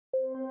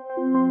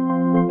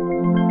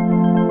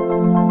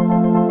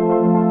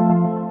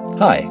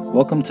Hi,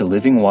 welcome to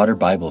Living Water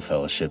Bible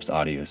Fellowship's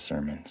audio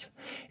sermons.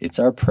 It's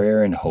our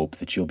prayer and hope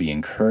that you'll be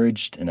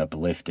encouraged and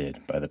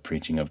uplifted by the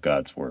preaching of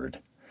God's Word.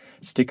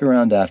 Stick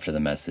around after the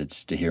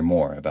message to hear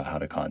more about how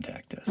to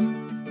contact us.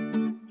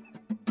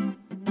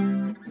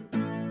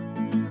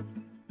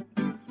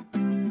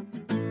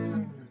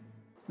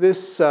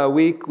 This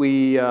week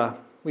we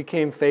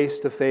came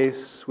face to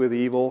face with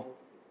evil.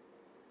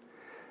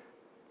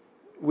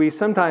 We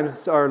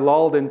sometimes are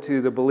lulled into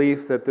the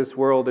belief that this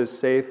world is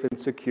safe and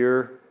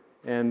secure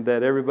and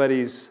that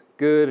everybody's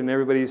good and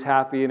everybody's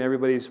happy and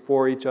everybody's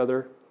for each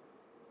other.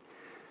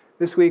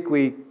 This week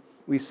we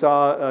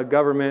saw a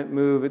government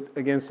move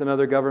against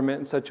another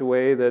government in such a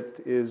way that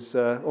is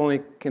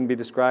only can be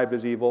described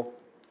as evil.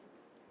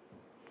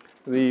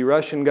 The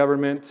Russian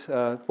government,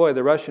 the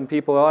Russian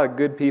people, a lot of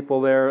good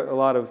people there, a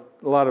lot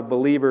of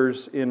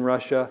believers in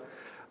Russia,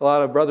 a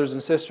lot of brothers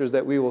and sisters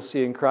that we will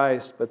see in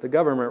Christ, but the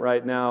government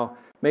right now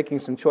making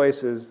some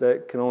choices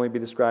that can only be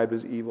described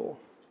as evil.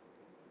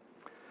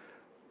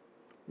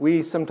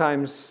 We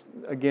sometimes,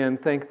 again,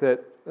 think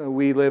that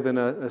we live in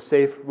a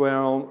safe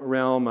realm,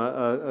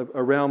 a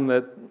realm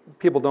that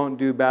people don't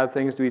do bad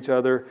things to each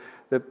other,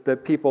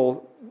 that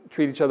people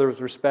treat each other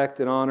with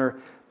respect and honor.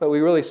 But we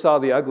really saw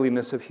the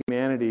ugliness of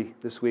humanity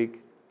this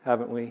week,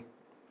 haven't we?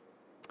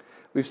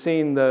 We've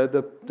seen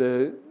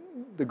the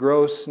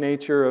gross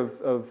nature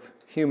of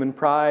human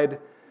pride,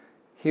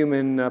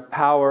 human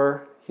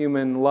power,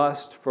 human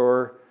lust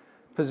for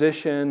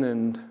position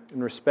and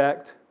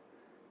respect.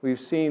 We've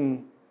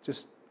seen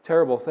just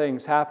terrible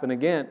things happen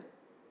again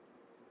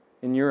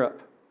in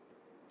Europe.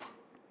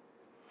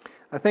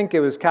 I think it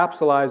was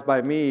capsulized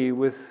by me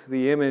with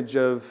the image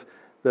of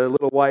the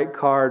little white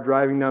car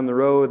driving down the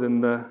road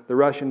and the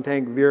Russian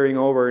tank veering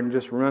over and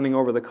just running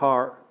over the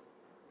car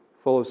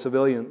full of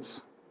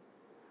civilians.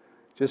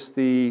 Just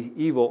the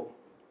evil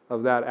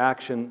of that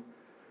action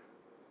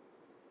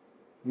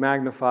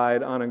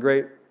magnified on a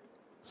great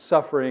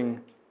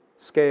suffering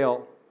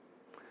scale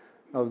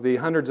of the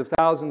hundreds of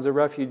thousands of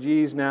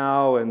refugees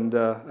now, and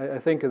I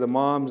think of the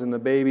moms and the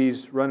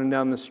babies running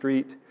down the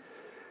street,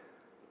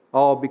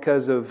 all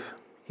because of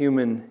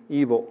human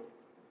evil.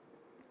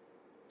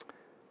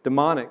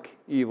 Demonic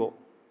evil.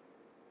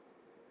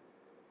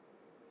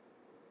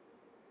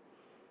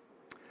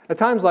 At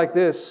times like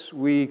this,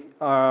 we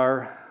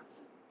are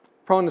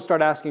prone to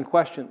start asking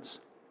questions,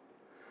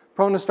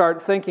 prone to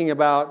start thinking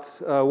about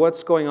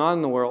what's going on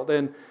in the world.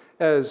 And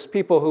as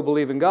people who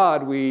believe in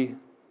God, we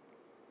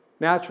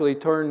naturally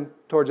turn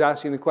towards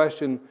asking the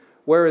question,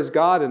 where is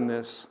God in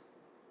this?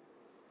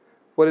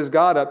 What is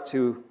God up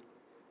to?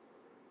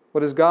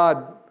 What is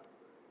God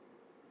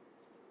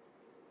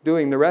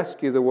doing to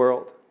rescue the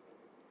world,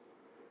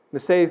 to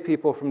save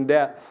people from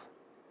death?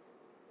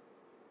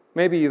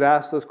 Maybe you've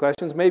asked those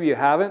questions. Maybe you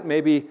haven't.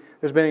 Maybe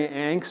there's been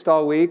an angst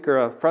all week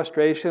or a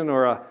frustration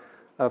or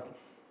a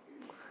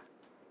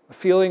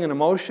feeling, an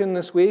emotion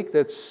this week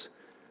that's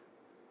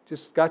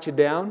just got you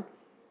down.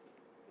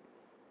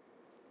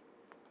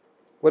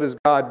 What is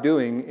God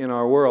doing in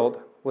our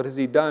world? What has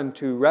He done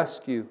to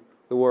rescue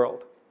the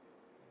world?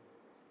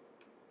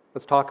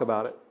 Let's talk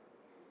about it.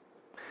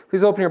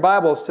 Please open your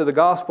Bibles to the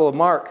Gospel of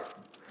Mark.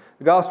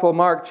 The Gospel of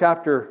Mark,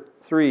 chapter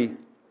 3,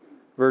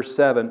 verse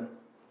 7.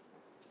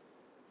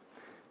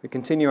 We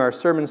continue our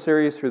sermon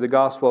series through the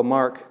Gospel of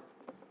Mark.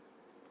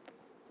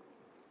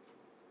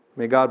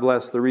 May God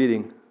bless the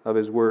reading of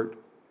His Word.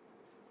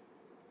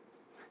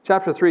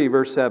 Chapter 3,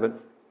 verse 7.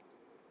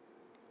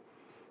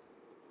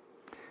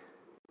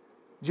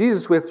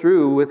 Jesus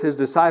withdrew with His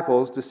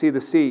disciples to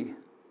the sea.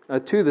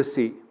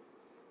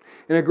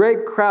 And a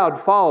great crowd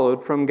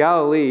followed from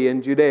Galilee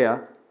and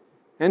Judea,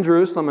 and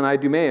Jerusalem and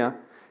Idumea,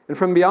 and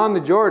from beyond the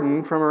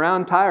Jordan, from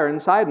around Tyre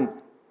and Sidon.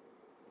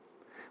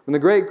 When the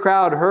great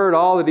crowd heard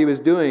all that He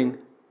was doing,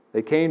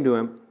 they came to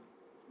Him.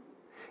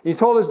 And He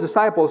told His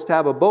disciples to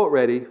have a boat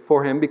ready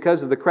for Him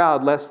because of the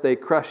crowd, lest they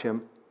crush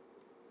Him.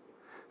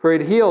 For He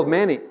had healed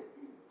many,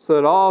 so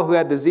that all who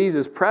had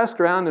diseases pressed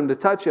around Him to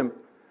touch Him.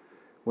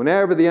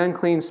 Whenever the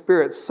unclean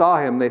spirits saw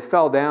Him, they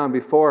fell down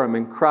before Him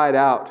and cried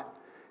out,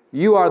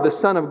 "You are the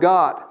Son of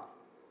God."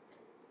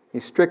 He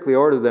strictly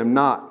ordered them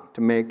not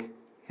to make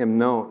Him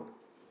known.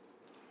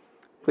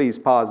 Please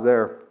pause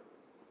there.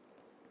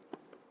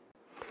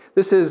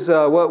 This is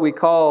what we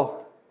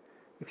call,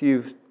 if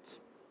you've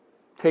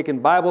taken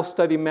Bible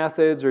study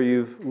methods or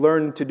you've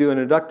learned to do an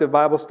inductive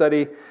Bible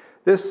study,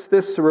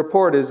 this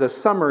report is a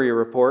summary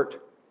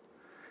report.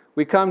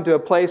 We come to a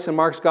place in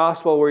Mark's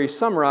Gospel where he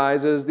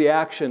summarizes the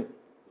action,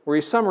 where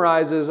he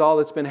summarizes all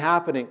that's been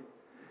happening.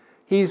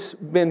 He's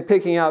been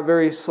picking out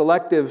very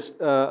selective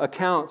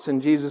accounts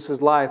in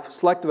Jesus' life,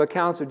 selective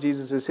accounts of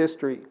Jesus'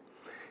 history.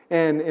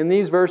 And in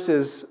these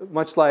verses,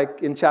 much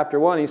like in chapter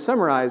 1, he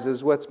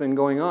summarizes what's been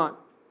going on.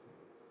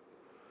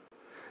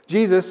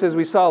 Jesus, as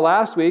we saw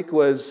last week,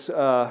 was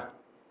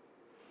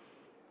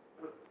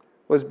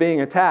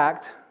being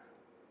attacked.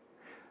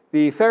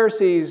 The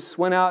Pharisees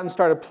went out and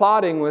started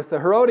plotting with the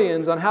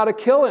Herodians on how to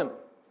kill him.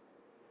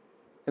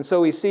 And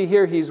so we see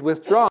here he's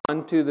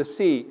withdrawn to the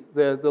sea,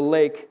 the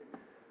lake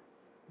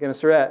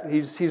Gennesaret.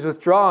 He's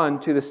withdrawn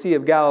to the Sea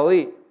of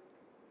Galilee.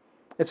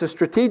 It's a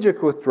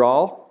strategic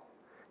withdrawal.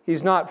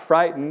 He's not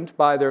frightened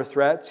by their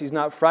threats. He's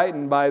not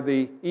frightened by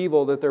the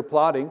evil that they're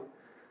plotting.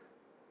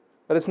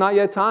 But it's not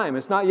yet time.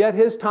 It's not yet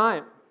his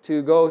time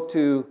to go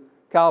to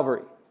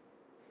Calvary.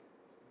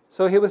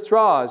 So he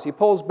withdraws. He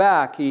pulls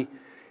back.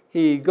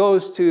 He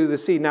goes to the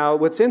sea. Now,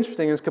 what's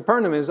interesting is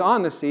Capernaum is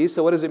on the sea.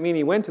 So what does it mean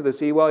he went to the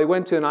sea? Well, he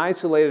went to an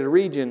isolated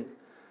region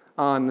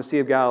on the Sea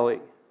of Galilee.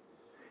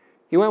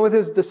 He went with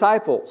his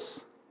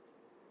disciples.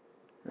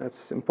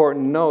 That's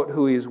important to note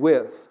who he's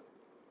with.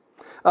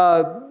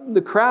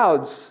 The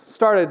crowds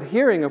started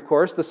hearing, of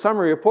course, the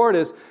summary report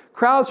is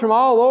crowds from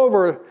all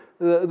over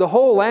the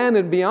whole land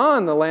and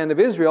beyond the land of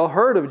Israel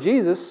heard of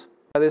Jesus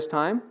by this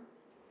time.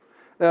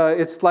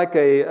 It's like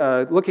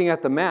looking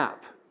at the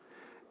map.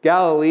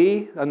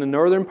 Galilee on the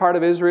northern part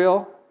of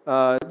Israel,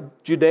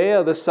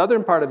 Judea, the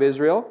southern part of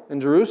Israel,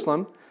 and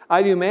Jerusalem.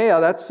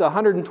 Idumea, that's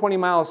 120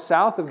 miles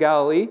south of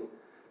Galilee,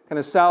 kind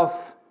of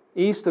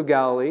southeast of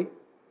Galilee.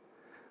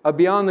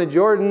 Beyond the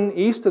Jordan,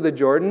 east of the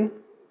Jordan,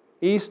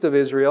 east of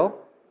Israel.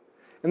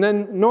 And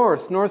then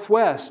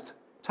northwest,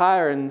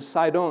 Tyre and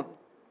Sidon.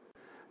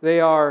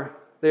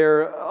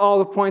 They're all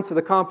the points of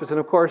the compass. And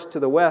of course, to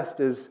the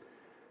west is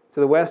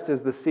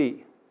the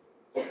sea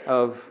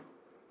of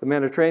the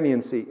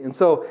Mediterranean Sea. And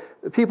so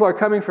the people are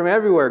coming from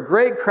everywhere.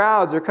 Great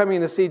crowds are coming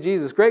to see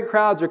Jesus. Great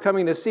crowds are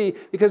coming to see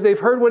because they've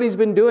heard what he's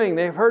been doing.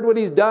 They've heard what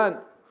he's done.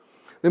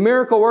 The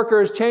miracle worker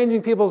is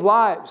changing people's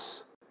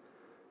lives.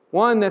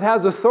 One that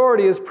has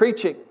authority is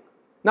preaching,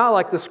 not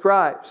like the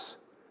scribes.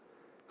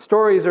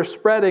 Stories are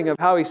spreading of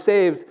how he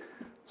saved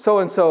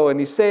so-and-so, and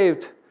he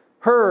saved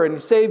her, and he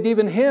saved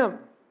even him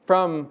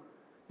from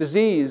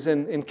disease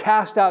and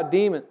cast out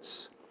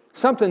demons.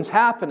 Something's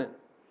happening.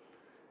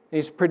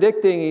 He's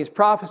predicting, he's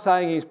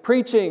prophesying, he's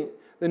preaching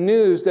the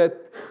news that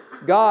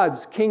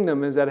God's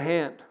kingdom is at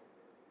hand.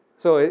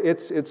 So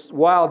it's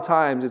wild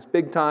times, it's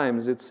big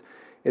times, it's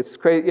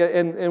crazy.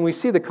 And we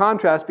see the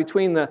contrast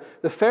between the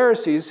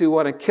Pharisees who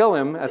want to kill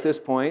him at this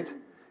point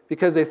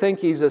because they think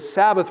he's a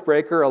Sabbath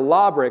breaker, a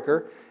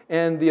lawbreaker,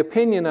 and the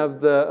opinion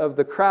of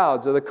the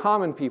crowds, or the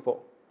common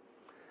people.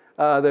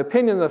 The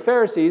opinion of the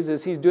Pharisees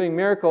is he's doing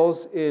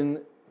miracles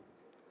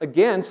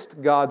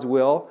against God's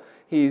will.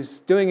 He's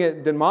doing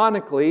it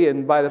demonically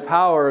and by the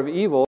power of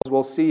evil, as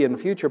we'll see in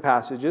future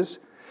passages.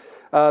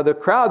 The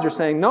crowds are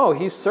saying, no,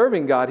 he's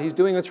serving God. He's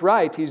doing what's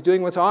right. He's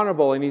doing what's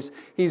honorable, and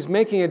he's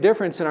making a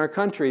difference in our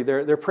country.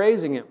 They're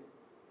praising him.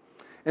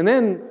 And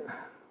then,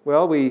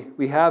 well,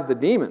 we have the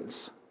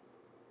demons.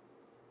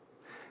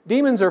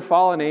 Demons are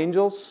fallen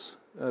angels.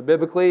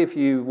 Biblically, if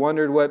you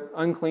wondered what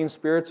unclean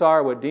spirits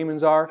are, what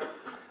demons are,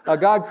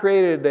 God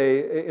created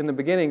in the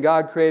beginning,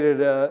 God created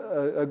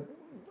a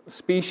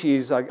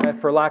species,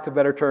 for lack of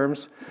better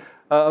terms,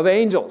 of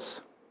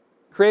angels,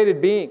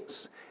 created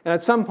beings. And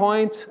at some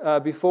point,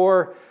 at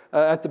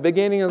the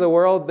beginning of the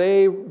world,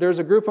 there's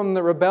a group of them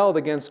that rebelled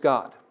against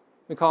God.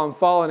 We call them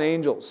fallen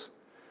angels,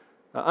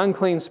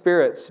 unclean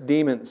spirits,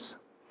 demons.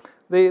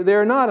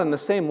 They're not on the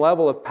same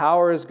level of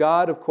power as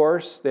God, of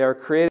course. They are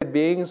created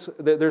beings.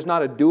 There's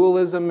not a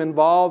dualism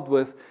involved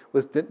with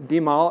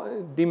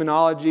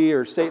demonology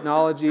or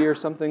Satanology or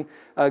something.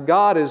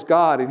 God is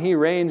God, and he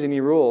reigns and he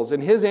rules.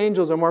 And his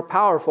angels are more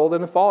powerful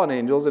than the fallen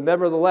angels, and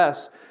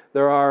nevertheless,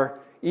 there are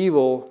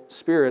evil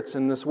spirits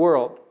in this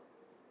world.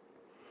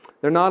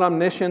 They're not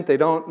omniscient. They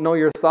don't know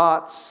your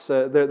thoughts.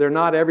 They're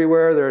not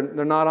everywhere.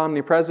 They're not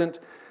omnipresent.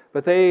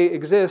 But they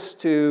exist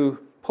to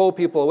pull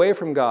people away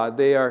from God.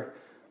 They are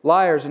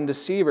liars and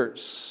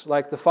deceivers,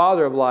 like the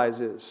father of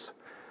lies is.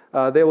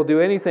 They will do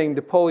anything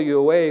to pull you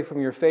away from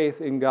your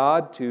faith in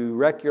God, to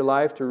wreck your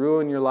life, to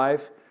ruin your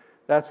life.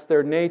 That's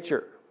their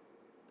nature.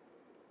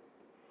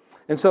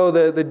 And so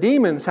the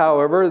demons,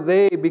 however,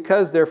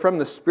 because they're from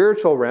the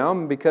spiritual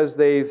realm, because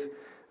they've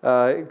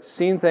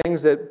seen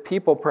things that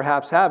people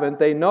perhaps haven't,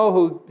 they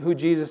know who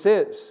Jesus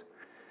is.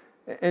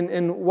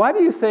 And why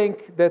do you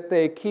think that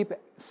they keep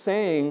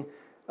testifying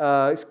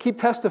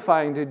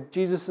to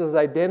Jesus'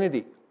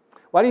 identity?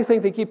 Why do you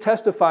think they keep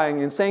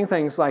testifying and saying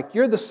things like,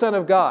 you're the Son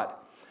of God?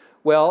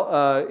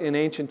 Well, in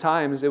ancient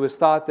times, it was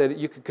thought that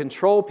you could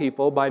control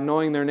people by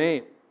knowing their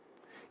name.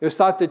 It was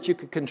thought that you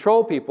could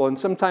control people, and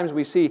sometimes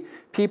we see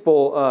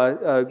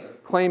people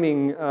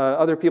claiming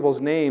other people's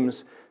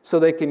names so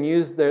they can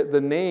use the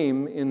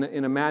name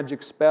in a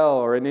magic spell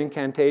or an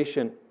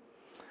incantation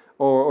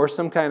or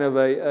some kind of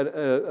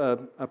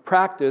a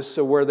practice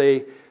where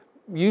they,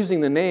 using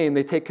the name,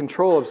 they take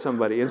control of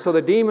somebody. And so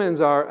the demons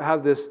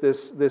have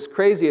this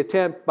crazy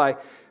attempt by,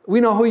 we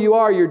know who you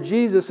are, you're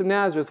Jesus of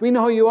Nazareth. We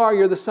know who you are,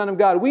 you're the Son of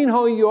God. We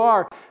know who you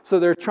are. So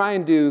they're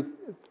trying to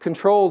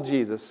control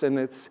Jesus, and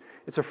it's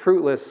a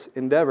fruitless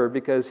endeavor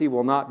because he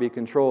will not be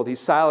controlled. He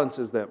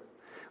silences them.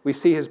 We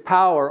see his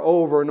power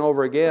over and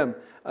over again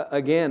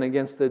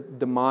against the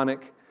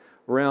demonic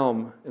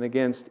realm and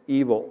against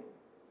evil.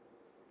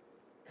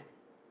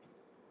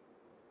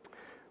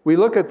 We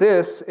look at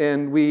this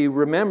and we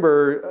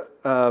remember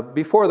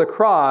before the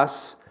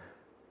cross,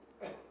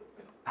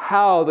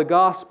 how the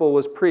gospel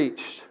was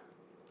preached.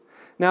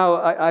 Now,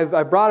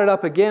 I've brought it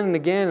up again and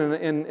again,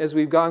 and as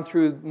we've gone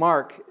through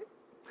Mark,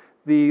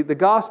 the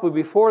gospel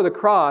before the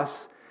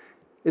cross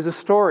is a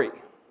story.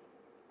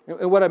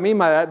 And what I mean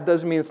by that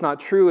doesn't mean it's not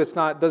true,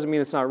 doesn't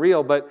mean it's not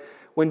real, but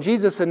when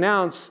Jesus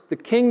announced the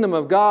kingdom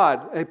of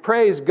God,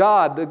 praise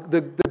God,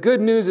 the good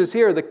news is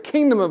here, the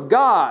kingdom of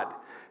God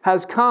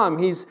has come.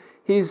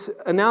 He's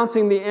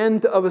announcing the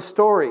end of a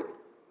story.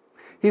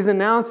 He's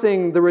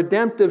announcing the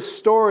redemptive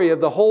story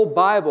of the whole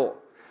Bible,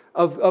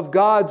 of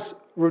God's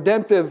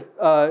redemptive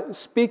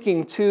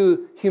speaking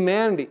to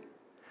humanity.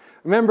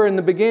 Remember, in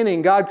the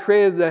beginning, God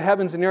created the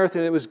heavens and the earth,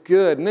 and it was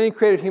good. And then He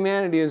created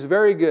humanity, and it was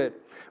very good.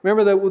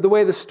 Remember the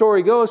way the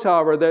story goes,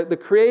 however, the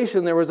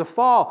creation, there was a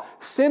fall,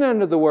 sin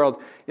entered the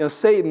world.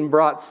 Satan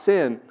brought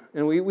sin.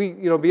 And we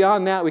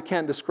beyond that, we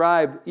can't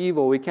describe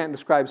evil. We can't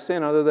describe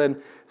sin other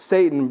than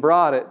Satan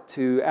brought it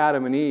to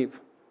Adam and Eve.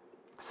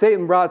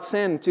 Satan brought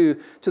sin to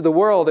the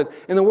world,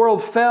 and the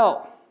world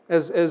fell,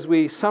 as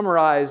we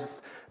summarized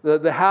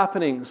the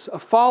happenings. A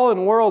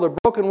fallen world, a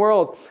broken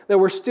world that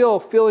we're still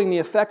feeling the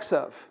effects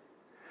of.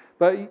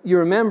 But you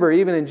remember,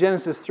 even in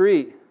Genesis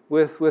 3,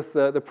 with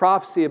the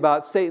prophecy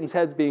about Satan's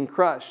heads being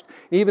crushed.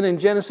 Even in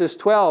Genesis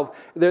 12,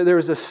 there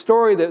was a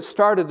story that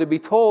started to be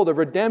told of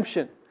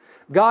redemption.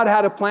 God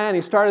had a plan. He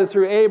started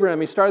through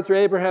Abraham. He started through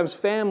Abraham's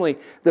family,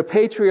 the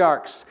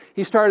patriarchs.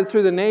 He started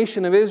through the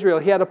nation of Israel.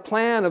 He had a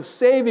plan of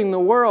saving the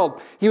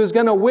world. He was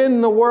going to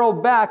win the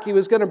world back. He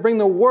was going to bring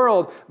the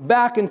world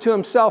back into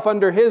Himself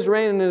under His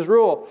reign and His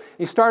rule.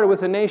 He started with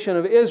the nation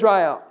of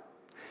Israel.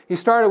 He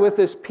started with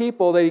this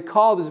people that He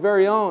called His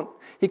very own.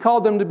 He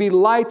called them to be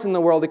light in the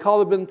world. He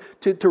called them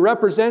to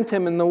represent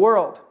Him in the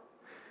world.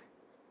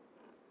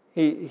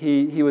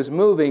 He was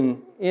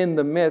moving in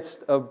the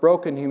midst of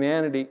broken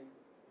humanity.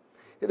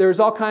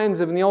 There's all kinds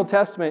of, in the Old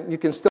Testament, you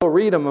can still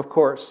read them, of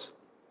course.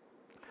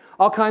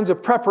 All kinds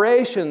of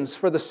preparations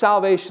for the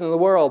salvation of the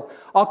world.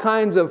 All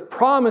kinds of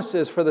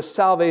promises for the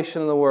salvation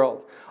of the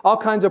world. All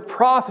kinds of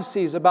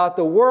prophecies about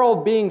the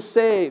world being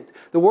saved,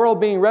 the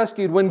world being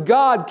rescued. When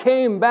God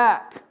came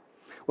back,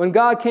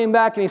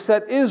 and He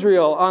set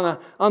Israel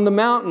on the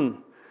mountain,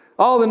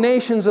 all the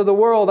nations of the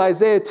world,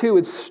 Isaiah 2,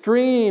 would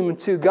stream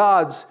to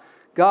God's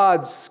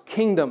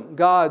kingdom,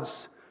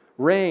 God's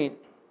reign.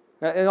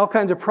 And all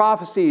kinds of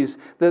prophecies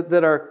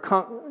that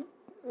are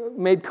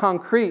made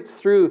concrete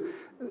through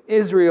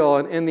Israel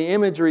and the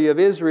imagery of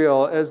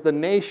Israel as the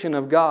nation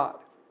of God.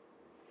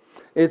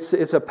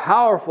 It's a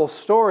powerful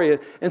story.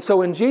 And so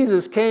when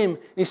Jesus came,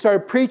 He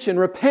started preaching,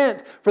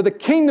 repent, for the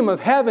kingdom of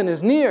heaven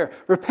is near.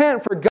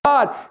 Repent, for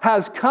God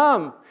has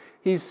come.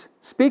 He's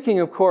speaking,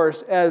 of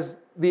course, as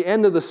the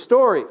end of the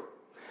story.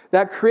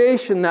 That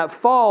creation, that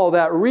fall,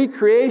 that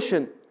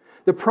recreation.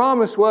 The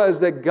promise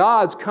was that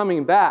God's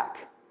coming back.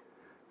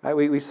 Right?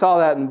 We saw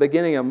that in the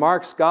beginning of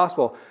Mark's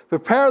gospel.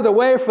 Prepare the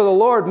way for the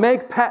Lord.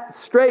 Make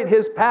straight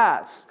His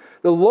paths.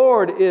 The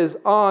Lord is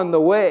on the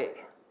way.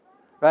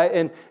 Right?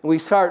 And we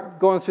start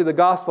going through the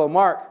gospel of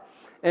Mark.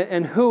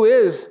 And who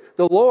is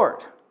the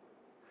Lord?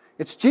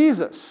 It's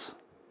Jesus.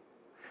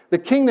 The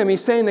kingdom,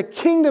 He's saying the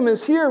kingdom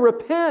is here.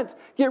 Repent.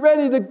 Get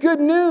ready. The good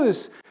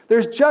news.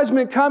 There's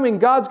judgment coming.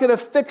 God's going to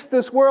fix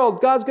this world.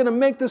 God's going to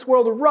make this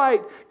world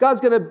right. God's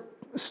going to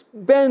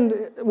bend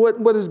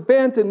what is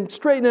bent and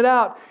straighten it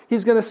out.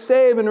 He's going to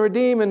save and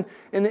redeem, and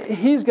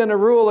He's going to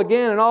rule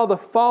again, and all the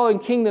fallen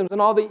kingdoms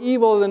and all the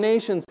evil of the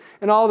nations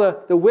and all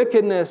the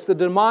wickedness, the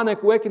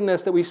demonic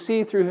wickedness that we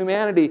see through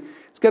humanity,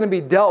 it's going to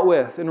be dealt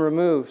with and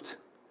removed.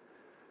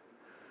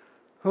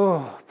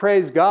 Oh,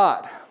 praise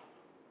God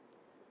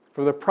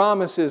for the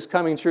promises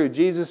coming true.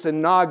 Jesus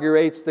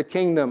inaugurates the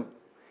kingdom.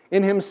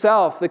 In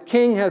Himself, the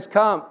King has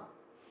come.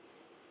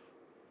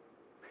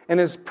 And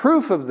as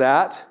proof of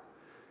that,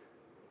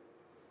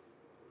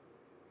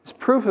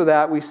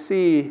 we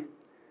see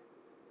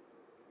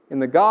in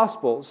the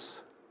Gospels.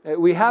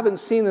 We haven't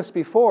seen this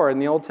before in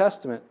the Old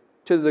Testament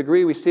to the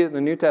degree we see it in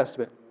the New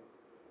Testament.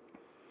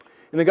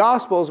 In the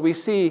Gospels, we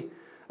see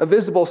a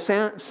visible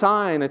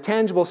sign, a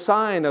tangible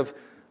sign of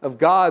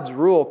God's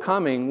rule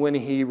coming when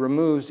He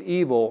removes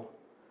evil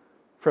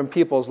from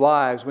people's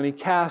lives, when He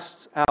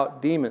casts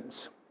out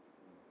demons.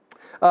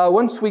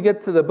 Once we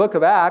get to the book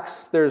of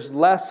Acts, there's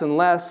less and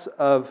less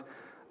of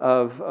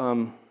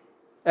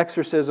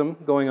exorcism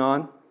going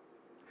on.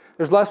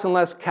 There's less and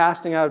less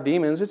casting out of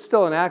demons. It's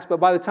still in Acts, but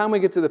by the time we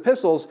get to the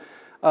epistles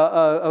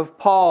of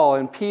Paul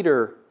and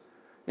Peter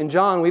and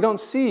John, we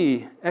don't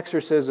see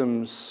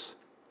exorcisms.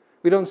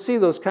 We don't see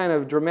those kind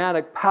of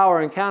dramatic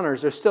power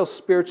encounters. There's still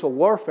spiritual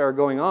warfare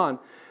going on.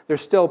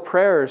 There's still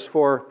prayers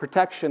for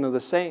protection of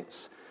the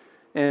saints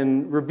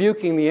and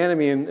rebuking the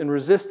enemy and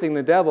resisting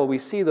the devil. We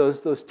see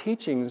those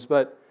teachings,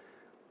 but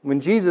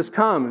when Jesus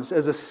comes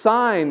as a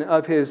sign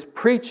of His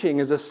preaching,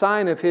 as a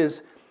sign of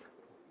His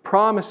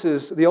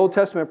promises, the Old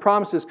Testament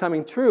promises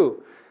coming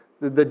true,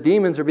 the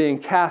demons are being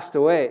cast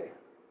away.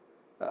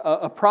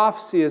 A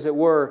prophecy, as it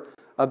were,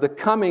 of the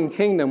coming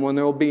kingdom when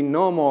there will be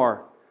no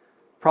more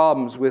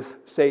problems with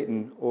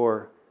Satan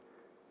or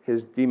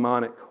his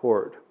demonic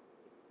horde.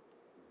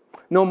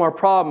 No more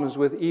problems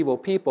with evil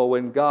people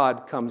when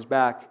God comes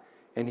back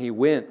and He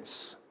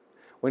wins.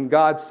 When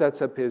God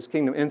sets up His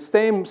kingdom. And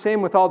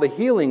same with all the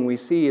healing we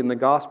see in the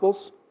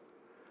Gospels.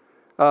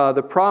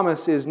 The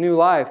promise is new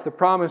life. The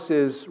promise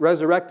is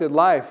resurrected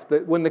life.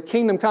 That when the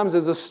kingdom comes,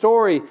 as the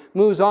story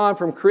moves on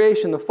from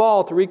creation, the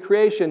fall, to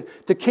recreation,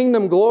 to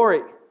kingdom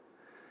glory,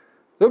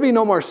 there'll be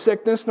no more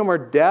sickness, no more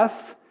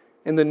death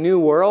in the new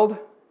world.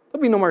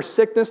 There'll be no more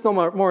sickness, no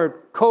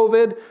more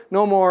COVID,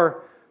 no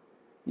more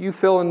you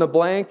fill in the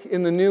blank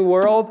in the new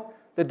world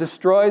that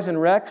destroys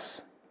and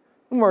wrecks.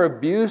 No more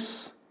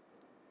abuse.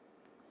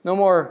 No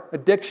more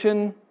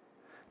addiction.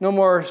 No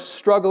more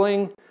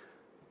struggling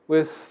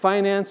with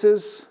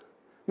finances.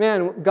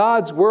 Man,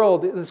 God's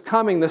world is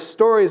coming. The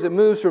stories that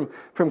moves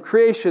from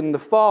creation, the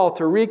fall,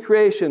 to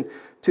recreation,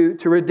 to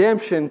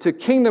redemption, to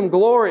kingdom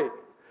glory.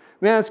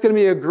 Man, it's going to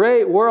be a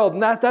great world.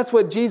 And that's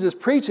what Jesus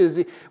preaches.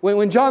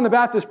 When John the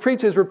Baptist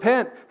preaches,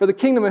 repent, for the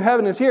kingdom of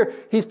heaven is here,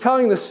 he's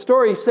telling the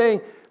story. He's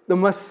saying, the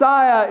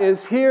Messiah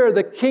is here.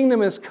 The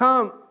kingdom has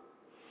come.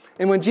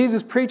 And when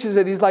Jesus preaches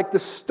it, he's like the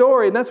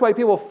story. And that's why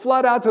people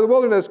flood out to the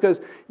wilderness,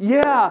 because,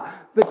 yeah,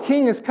 the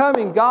king is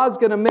coming. God's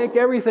going to make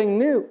everything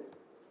new.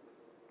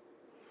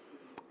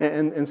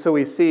 And so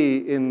we see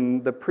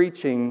in the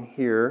preaching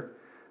here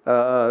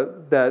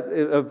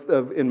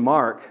in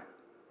Mark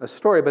a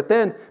story. But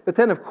then,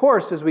 of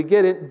course, as we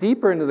get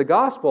deeper into the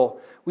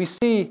gospel, we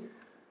see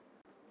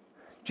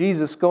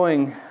Jesus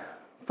going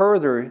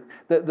further.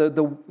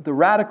 The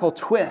radical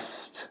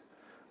twist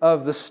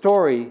of the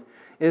story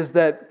is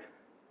that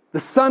the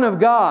Son of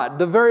God,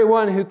 the very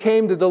one who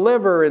came to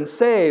deliver and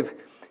save,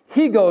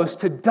 He goes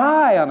to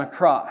die on a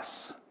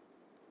cross.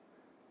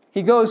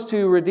 He goes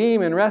to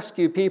redeem and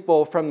rescue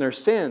people from their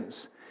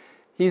sins.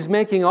 He's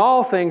making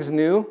all things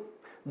new.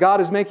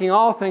 God is making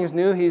all things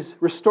new. He's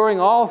restoring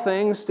all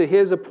things to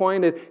His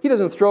appointed. He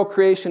doesn't throw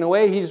creation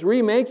away. He's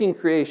remaking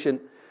creation.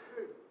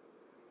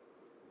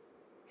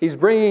 He's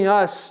bringing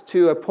us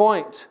to a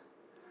point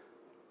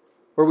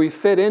where we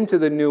fit into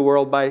the new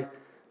world by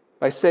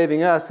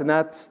saving us, and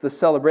that's the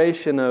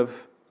celebration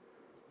of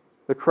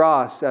the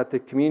cross at the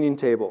communion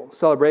table,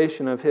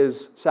 celebration of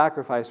His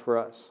sacrifice for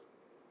us.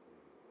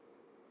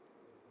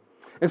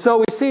 And so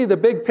we see the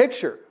big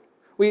picture.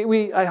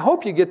 I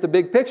hope you get the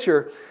big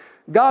picture.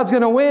 God's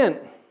going to win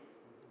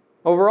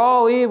over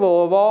all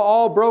evil, of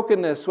all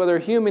brokenness, whether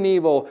human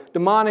evil,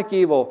 demonic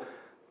evil,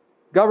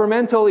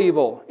 governmental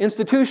evil,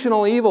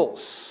 institutional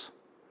evils.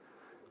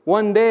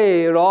 One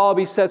day it'll all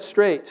be set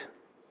straight.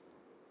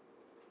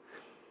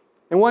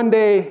 And one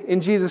day in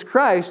Jesus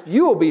Christ,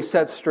 you will be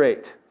set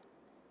straight.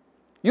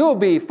 You'll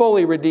be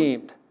fully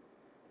redeemed,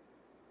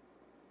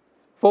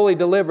 fully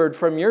delivered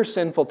from your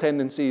sinful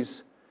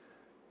tendencies,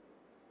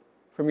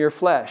 from your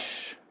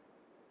flesh.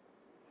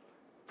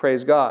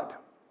 Praise God.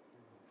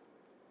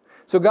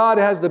 So God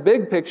has the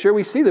big picture.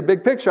 We see the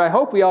big picture. I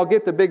hope we all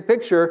get the big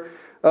picture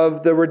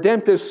of the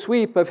redemptive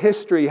sweep of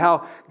history,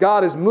 how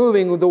God is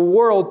moving the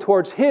world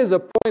towards His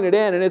appointed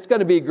end, and it's going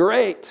to be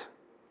great.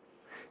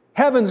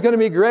 Heaven's going to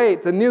be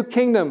great. The new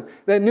kingdom,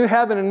 the new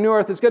heaven and new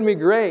earth is going to be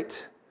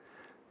great.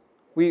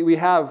 We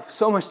have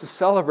so much to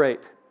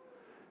celebrate,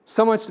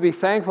 so much to be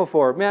thankful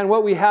for. Man,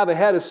 what we have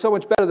ahead is so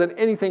much better than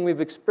anything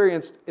we've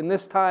experienced in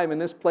this time, in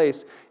this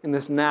place, in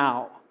this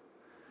now.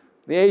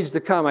 The age to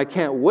come, I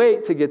can't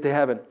wait to get to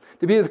heaven.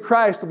 To be with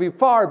Christ will be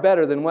far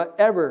better than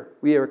whatever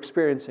we are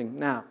experiencing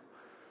now.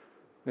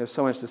 We have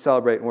so much to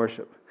celebrate and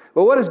worship.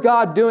 But what is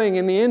God doing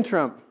in the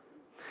interim?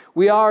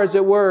 We are, as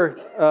it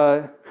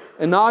were,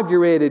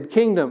 inaugurated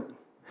kingdom.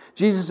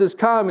 Jesus has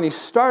come and He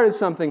started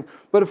something.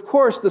 But of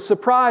course, the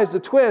surprise, the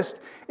twist,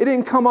 it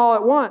didn't come all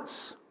at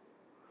once.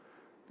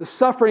 The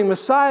suffering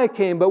Messiah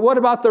came, but what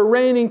about the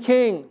reigning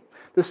king?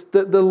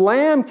 The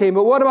lamb came,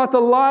 but what about the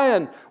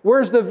lion?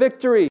 Where's the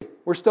victory?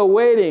 We're still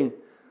waiting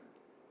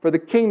for the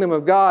kingdom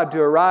of God to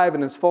arrive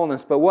in its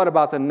fullness. But what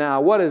about the now?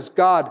 What is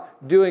God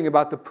doing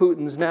about the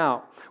Putins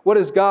now? What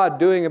is God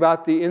doing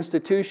about the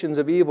institutions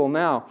of evil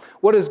now?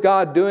 What is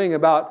God doing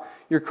about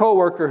your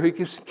coworker who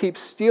keeps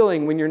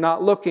stealing when you're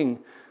not looking?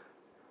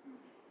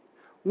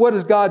 What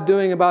is God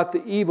doing about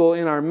the evil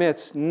in our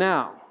midst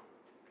now?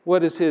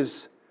 What is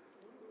His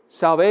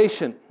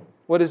salvation?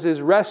 What is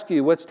His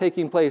rescue? What's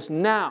taking place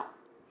now?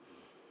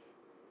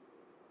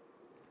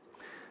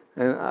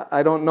 And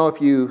I don't know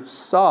if you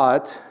saw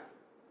it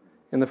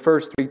in the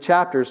first 3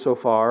 chapters so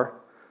far,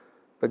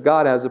 but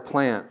God has a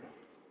plan.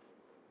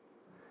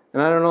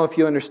 And I don't know if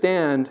you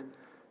understand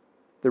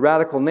the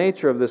radical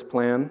nature of this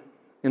plan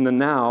in the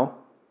now,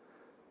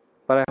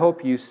 but I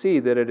hope you see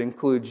that it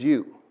includes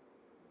you.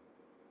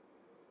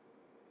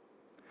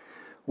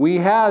 We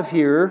have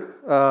here,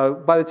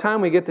 by the time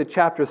we get to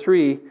chapter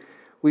 3,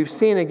 we've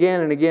seen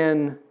again and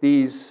again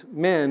these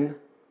men,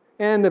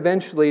 and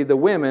eventually the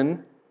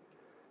women,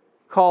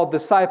 called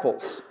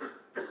disciples.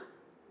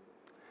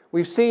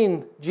 We've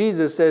seen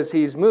Jesus as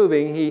He's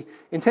moving, He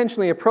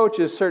intentionally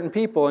approaches certain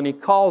people and He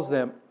calls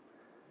them.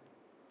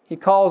 He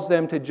calls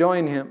them to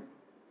join Him.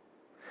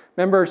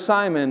 Remember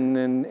Simon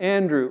and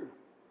Andrew,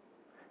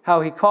 how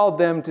He called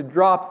them to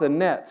drop the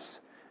nets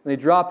And they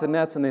dropped the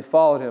nets and they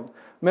followed him.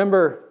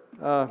 Remember,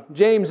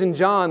 James and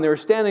John, they were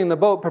standing in the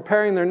boat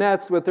preparing their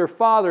nets with their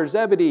father,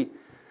 Zebedee.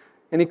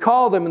 And he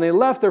called them, and they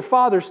left their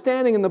father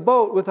standing in the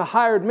boat with the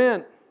hired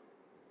men,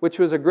 which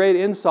was a great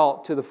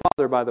insult to the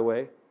father, by the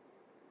way. It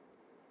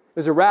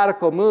was a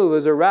radical move. It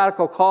was a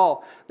radical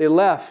call. They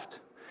left.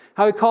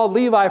 How he called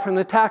Levi from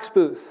the tax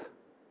booth.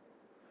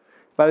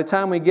 By the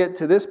time we get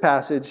to this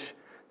passage,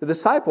 the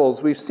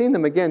disciples, we've seen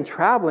them again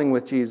traveling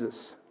with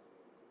Jesus.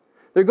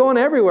 They're going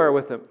everywhere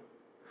with him.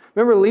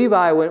 Remember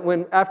Levi,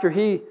 when after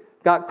he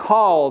got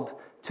called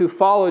to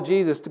follow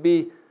Jesus, to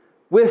be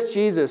with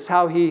Jesus,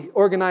 how he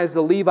organized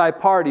the Levi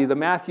party, the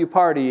Matthew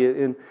party,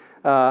 and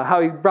how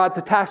he brought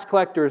the tax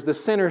collectors, the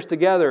sinners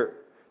together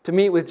to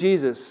meet with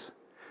Jesus.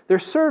 They're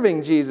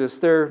serving Jesus.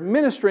 They're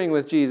ministering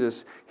with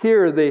Jesus.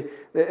 Here,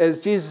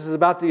 as Jesus is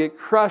about to get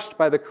crushed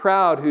by the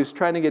crowd who's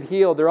trying to get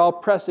healed, they're all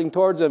pressing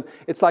towards him.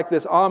 It's like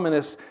this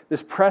ominous,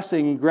 this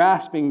pressing,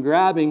 grasping,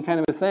 grabbing kind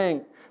of a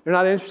thing. They're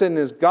not interested in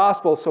his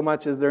gospel so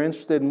much as they're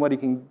interested in what he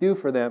can do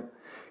for them.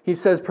 He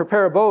says,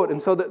 prepare a boat.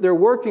 And so they're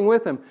working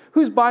with him.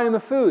 Who's buying the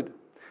food?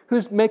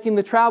 Who's making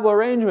the travel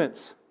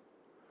arrangements?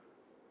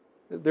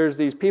 There's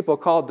these people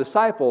called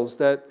disciples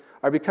that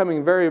are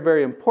becoming very,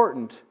 very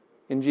important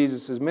in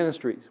Jesus'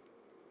 ministry.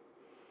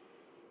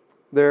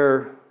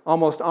 They're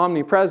almost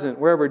omnipresent.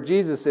 Wherever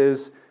Jesus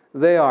is,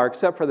 they are,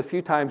 except for the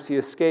few times he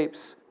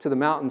escapes to the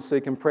mountains so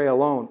he can pray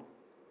alone.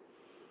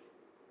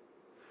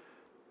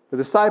 The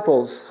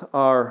disciples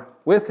are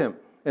with him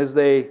as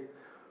they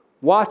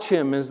watch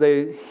him, as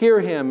they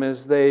hear him,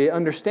 as they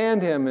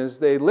understand him, as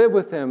they live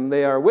with him.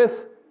 They are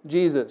with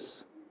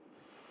Jesus.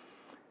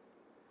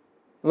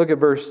 Look at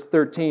verse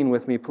 13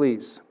 with me,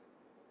 please.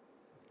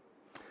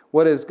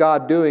 What is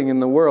God doing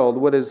in the world?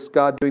 What is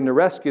God doing to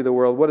rescue the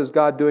world? What is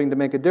God doing to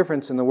make a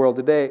difference in the world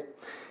today?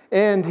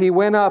 And he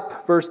went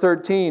up, verse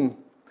 13,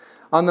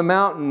 on the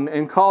mountain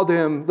and called to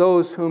him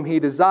those whom he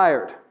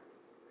desired.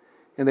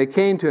 And they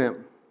came to him.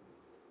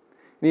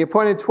 And he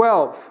appointed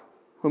 12,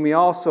 whom he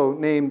also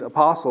named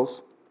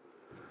apostles,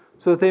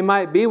 so that they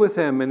might be with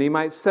him and he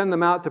might send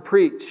them out to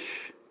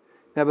preach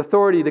and have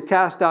authority to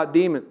cast out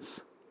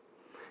demons.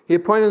 He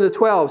appointed the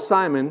 12,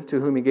 Simon, to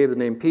whom he gave the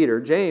name Peter,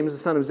 James, the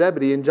son of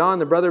Zebedee, and John,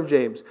 the brother of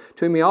James,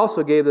 to whom he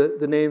also gave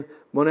the name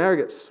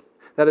Boanerges,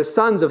 that is,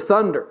 sons of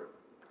thunder,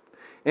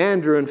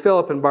 Andrew and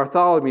Philip and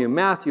Bartholomew,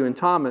 Matthew and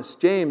Thomas,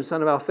 James,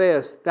 son of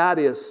Alphaeus,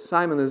 Thaddeus,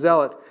 Simon the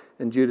Zealot,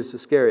 and Judas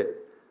Iscariot,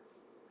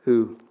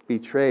 who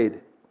betrayed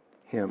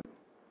him.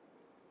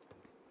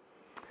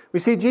 We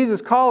see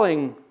Jesus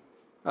calling,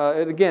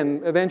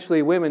 again,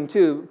 eventually women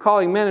too,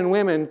 calling men and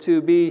women to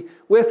be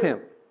with him,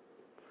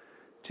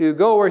 to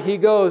go where he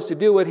goes, to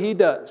do what he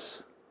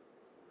does.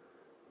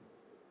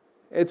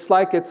 It's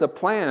like it's a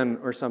plan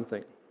or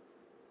something.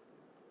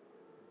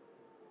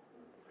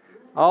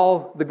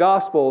 All the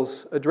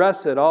Gospels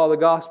address it. All the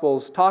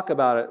Gospels talk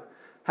about it.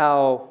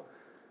 How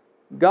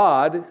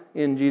God,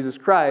 in Jesus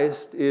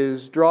Christ,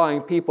 is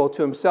drawing people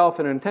to himself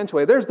in an intentional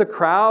way. There's the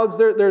crowds.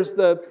 There's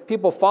the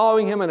people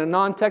following him in a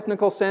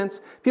non-technical sense.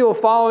 People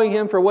following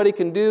him for what he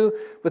can do.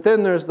 But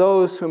then there's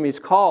those whom he's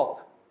called,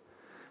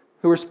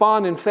 who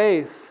respond in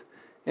faith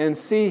and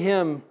see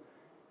him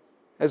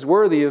as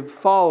worthy of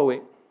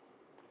following,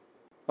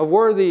 of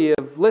worthy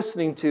of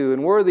listening to,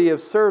 and worthy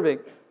of serving.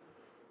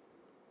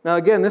 Now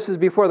again, this is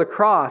before the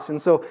cross,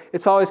 and so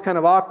it's always kind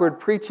of awkward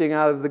preaching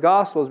out of the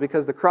Gospels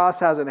because the cross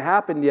hasn't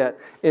happened yet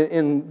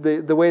in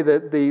the way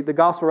that the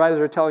Gospel writers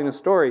are telling the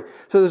story.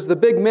 So there's the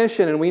big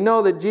mission, and we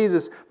know that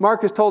Jesus,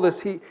 Mark has told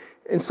us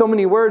in so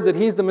many words that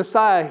he's the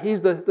Messiah.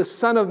 He's the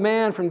Son of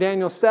Man from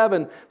Daniel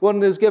 7,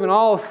 one who's given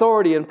all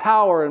authority and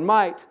power and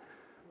might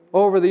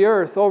over the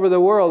earth, over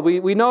the world.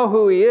 We know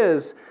who he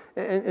is,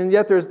 and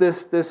yet there's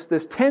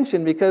this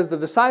tension because the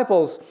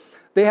disciples,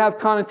 they have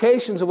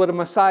connotations of what a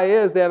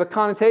Messiah is. They have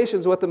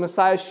connotations of what the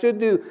Messiah should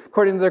do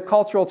according to their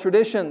cultural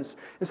traditions.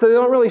 And so they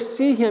don't really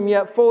see him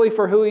yet fully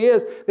for who he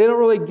is. They don't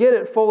really get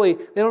it fully.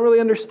 They don't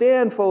really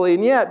understand fully,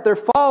 and yet they're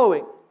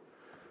following.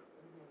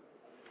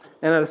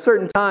 And at a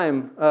certain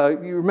time,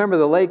 you remember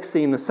the lake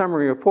scene, the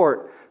summary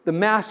report, the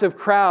massive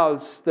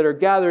crowds that are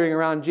gathering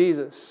around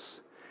Jesus.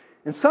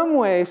 In some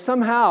way,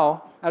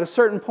 somehow, at a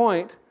certain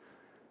point,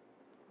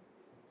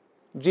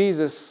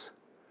 Jesus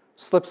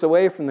slips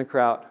away from the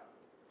crowd.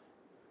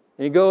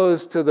 He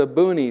goes to the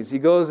boonies. He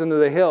goes into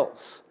the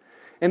hills.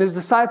 And his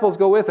disciples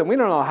go with him. We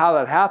don't know how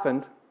that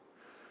happened.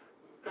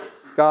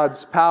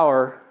 God's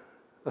power,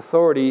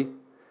 authority,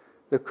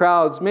 the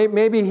crowds.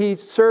 Maybe he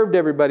served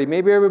everybody.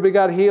 Maybe everybody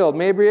got healed.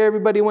 Maybe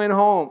everybody went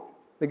home.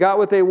 They got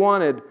what they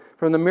wanted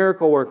from the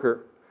miracle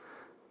worker.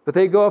 But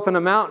they go up on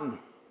a mountain.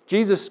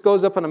 Jesus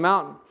goes up on a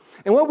mountain.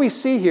 And what we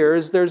see here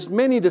is there's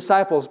many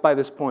disciples by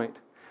this point.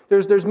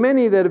 There's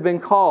many that have been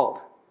called.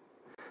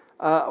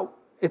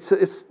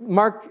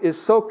 Mark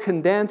is so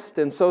condensed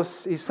and so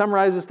he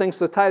summarizes things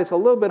so tight, it's a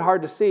little bit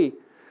hard to see.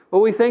 What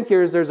we think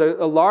here is there's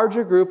a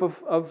larger group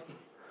of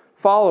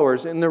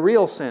followers in the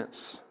real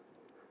sense,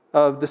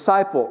 of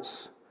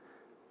disciples.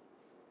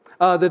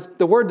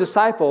 The word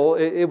disciple,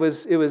 it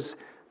was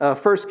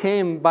first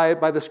came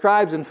by the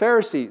scribes and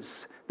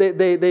Pharisees.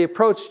 they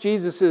approached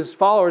Jesus'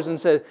 followers and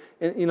said,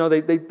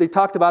 they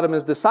talked about him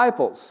as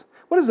disciples.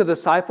 What is a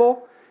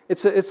disciple?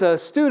 It's a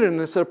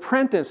student, it's an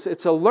apprentice,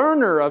 it's a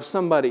learner of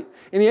somebody.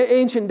 In the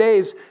ancient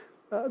days,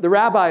 the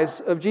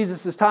rabbis of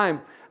Jesus'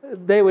 time,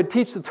 they would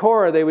teach the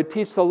Torah, they would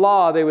teach the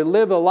law, they would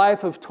live a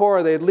life of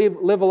Torah, they'd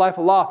live a life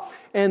of law.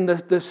 And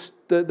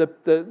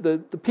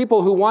the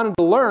people who wanted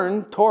to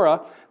learn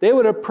Torah, they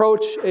would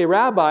approach a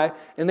rabbi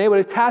and they would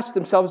attach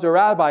themselves to a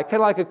rabbi, kind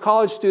of like a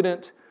college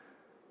student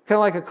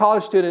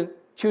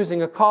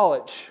choosing a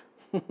college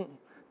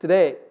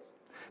today.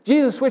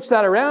 Jesus switched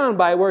that around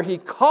by where he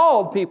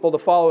called people to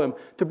follow him,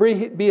 to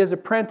be his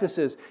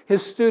apprentices,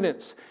 his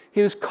students.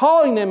 He was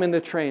calling them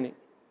into training.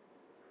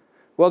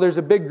 Well, there's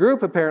a big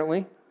group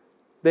apparently.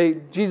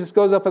 Jesus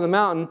goes up on the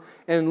mountain,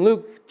 and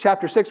Luke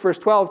chapter 6, verse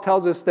 12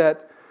 tells us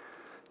that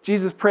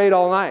Jesus prayed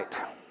all night.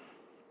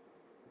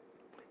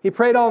 He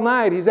prayed all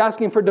night. He's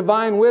asking for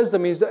divine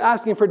wisdom. He's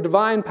asking for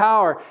divine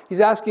power.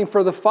 He's asking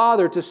for the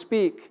Father to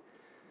speak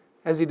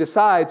as he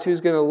decides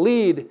who's going to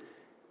lead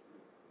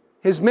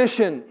his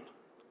mission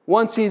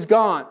once he's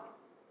gone.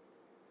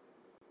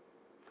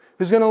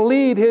 Who's going to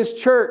lead his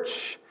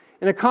church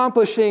in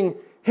accomplishing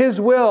his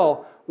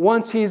will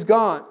once he's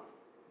gone.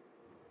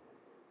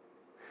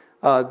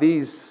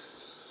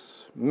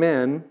 These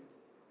men,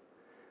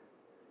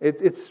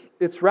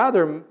 it's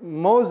rather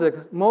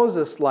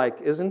Moses-like,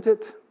 isn't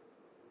it?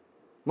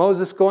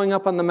 Moses going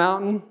up on the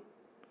mountain.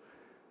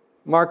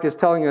 Mark is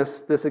telling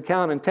us this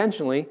account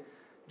intentionally.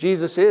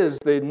 Jesus is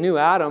the new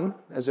Adam,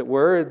 as it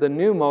were, the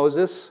new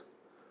Moses,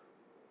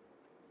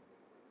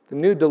 the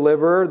new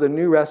deliverer, the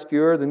new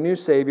rescuer, the new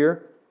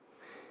Savior.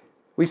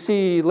 We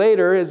see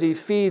later as he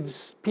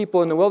feeds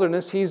people in the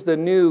wilderness, he's the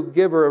new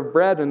giver of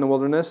bread in the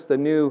wilderness, the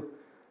new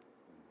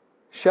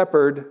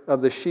shepherd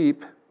of the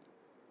sheep,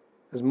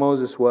 as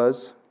Moses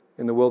was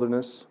in the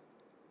wilderness.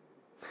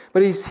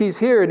 But he's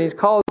here and he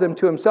calls them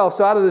to himself.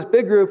 So out of this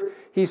big group,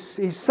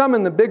 he's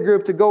summoned the big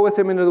group to go with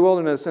him into the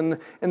wilderness. And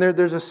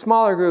there's a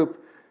smaller group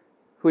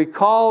who he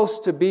calls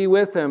to be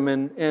with him.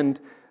 And in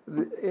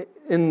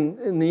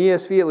the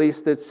ESV at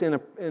least, it's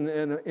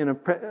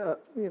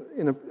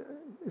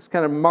it's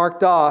kind of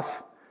marked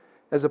off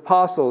as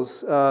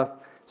apostles.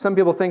 Some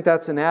people think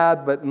that's an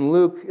ad, but in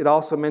Luke it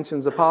also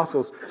mentions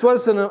apostles. So what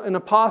is an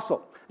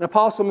apostle? An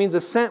apostle means a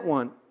sent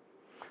one.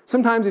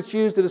 Sometimes it's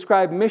used to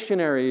describe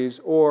missionaries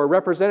or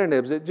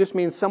representatives. It just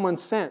means someone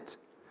sent.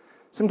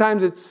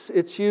 Sometimes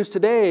it's used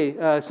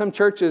today. Some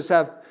churches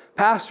have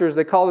pastors,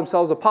 they call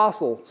themselves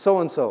apostle,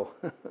 so-and-so.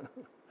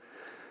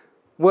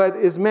 What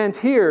is meant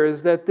here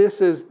is that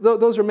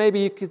those are maybe,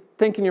 you could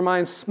think in your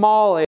mind,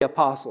 small a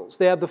apostles.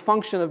 They have the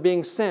function of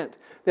being sent.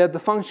 They have the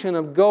function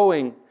of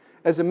going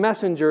as a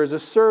messenger, as a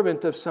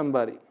servant of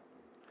somebody.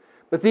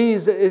 But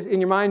these,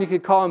 in your mind, you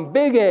could call them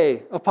big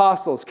A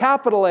apostles,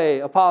 capital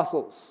A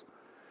apostles.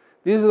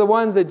 These are the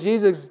ones that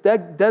Jesus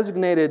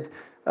designated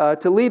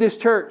to lead his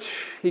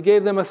church. He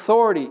gave them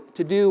authority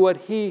to do what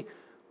he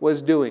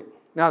was doing.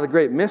 Now, the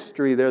great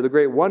mystery there, the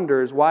great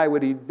wonder is why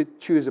would he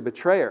choose a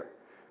betrayer?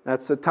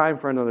 That's a time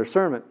for another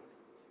sermon.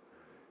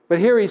 But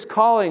here he's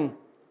calling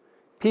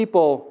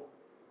people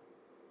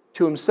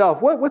to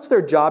himself. What's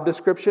their job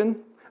description?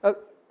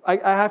 I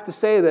have to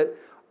say that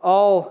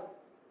all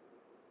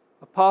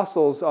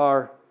apostles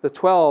are the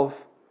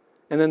 12,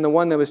 and then the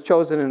one that was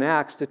chosen in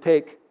Acts to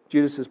take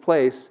Judas'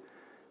 place.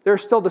 They're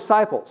still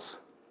disciples.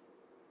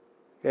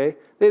 Okay?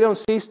 They don't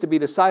cease to be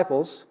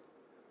disciples.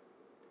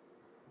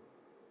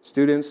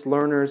 Students,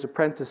 learners,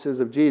 apprentices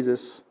of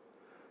Jesus.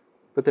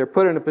 But they're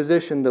put in a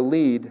position to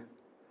lead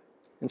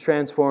and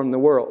transform the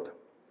world.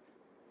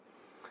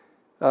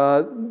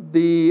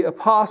 The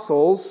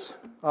apostles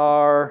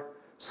are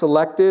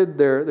selected,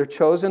 they're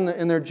chosen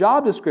in their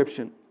job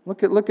description.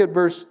 Look at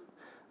verse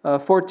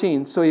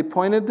 14. So he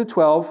appointed the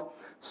 12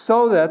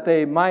 so that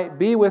they might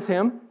be with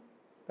him.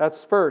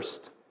 That's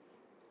first.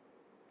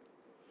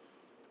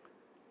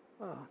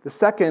 The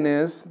second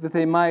is that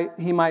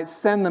he might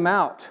send them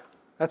out.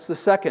 That's the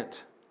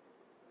second.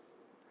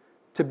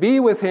 To be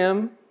with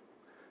him,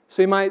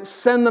 so he might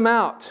send them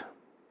out.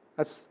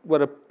 That's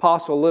what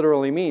apostle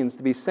literally means,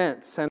 to be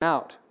sent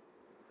out.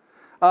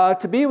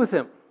 To be with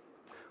him.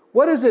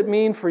 What does it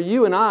mean for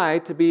you and I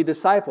to be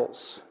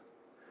disciples?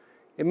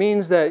 It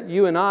means that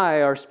you and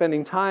I are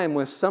spending time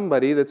with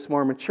somebody that's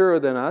more mature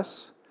than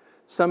us,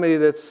 somebody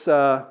that's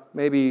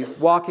maybe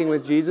walking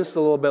with Jesus a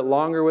little bit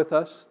longer with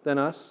us than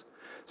us,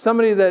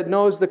 somebody that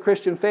knows the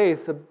Christian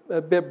faith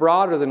a bit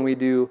broader than we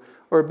do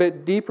or a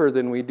bit deeper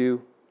than we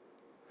do.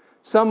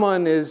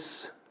 Someone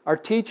is our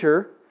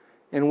teacher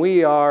and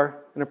we are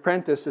an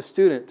apprentice, a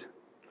student.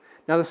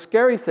 Now the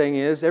scary thing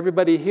is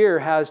everybody here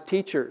has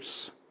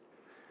teachers.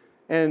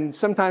 And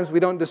sometimes we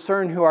don't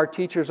discern who our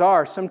teachers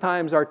are.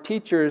 Sometimes our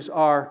teachers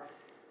are,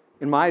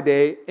 in my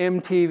day,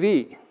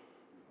 MTV.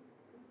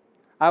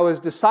 I was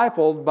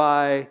discipled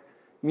by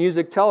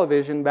music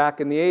television back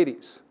in the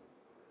 80s,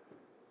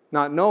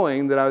 not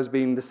knowing that I was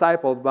being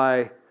discipled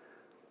by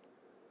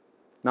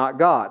not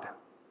God.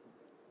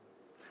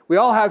 We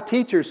all have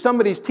teachers.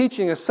 Somebody's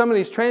teaching us,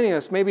 somebody's training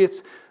us. Maybe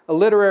it's a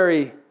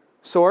literary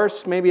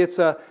source. Maybe it's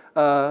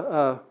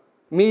a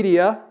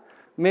media.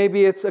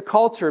 Maybe it's a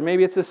culture.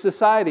 Maybe it's a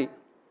society.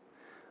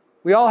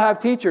 We all have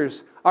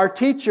teachers. Our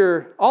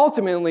teacher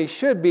ultimately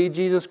should be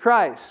Jesus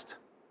Christ.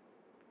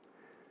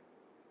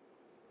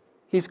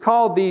 He's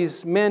called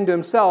these men to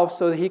Himself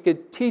so that He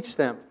could teach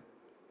them.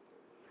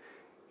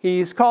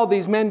 He's called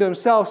these men to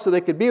Himself so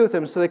they could be with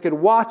Him, so they could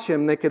watch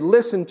Him, they could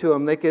listen to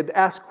Him, they could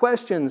ask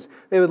questions,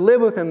 they would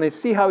live with Him, they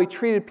see how He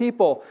treated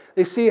people,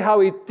 they see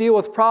how He deal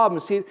with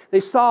problems. They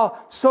saw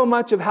so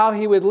much of how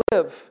He would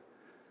live,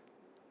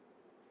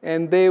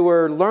 and they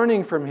were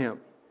learning from Him.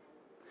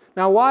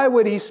 Now, why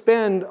would He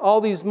spend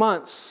all these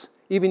months,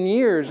 even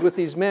years, with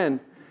these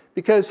men?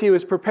 Because He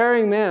was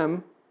preparing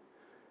them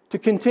to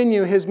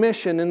continue His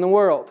mission in the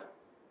world.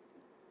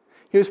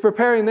 He was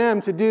preparing them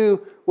to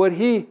do what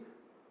He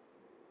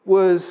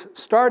was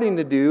starting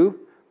to do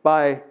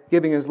by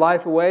giving His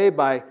life away,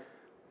 by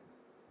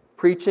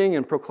preaching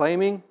and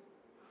proclaiming,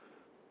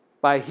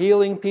 by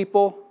healing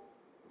people,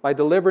 by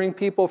delivering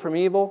people from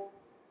evil.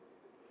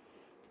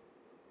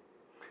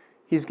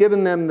 He's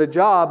given them the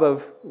job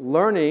of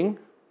learning,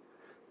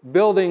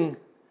 building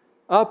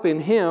up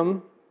in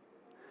Him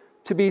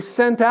to be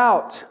sent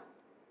out.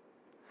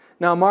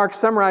 Now, Mark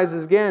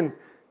summarizes again,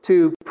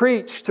 to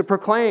preach, to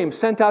proclaim.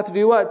 Sent out to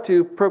do what?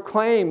 To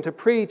proclaim, to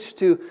preach,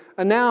 to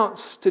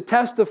announce, to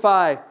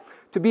testify,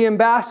 to be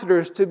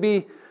ambassadors, to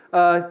be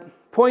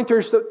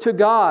pointers to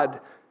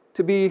God,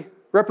 to be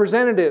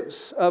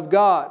representatives of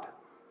God.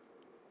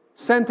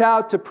 Sent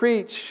out to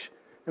preach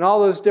in all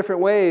those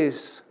different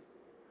ways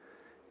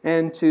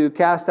and to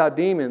cast out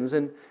demons.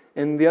 And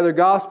in the other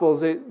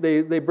Gospels,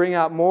 they bring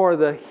out more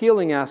the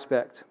healing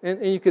aspect.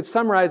 And you could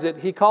summarize it.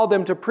 He called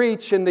them to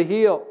preach and to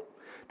heal,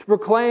 to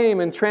proclaim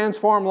and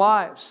transform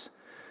lives,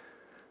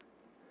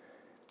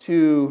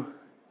 to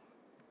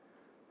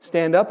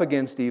stand up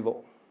against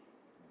evil,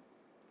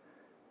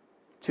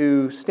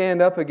 to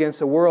stand up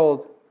against a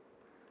world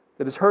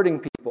that is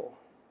hurting people,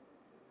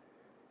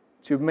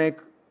 to make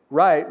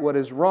right what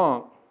is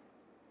wrong.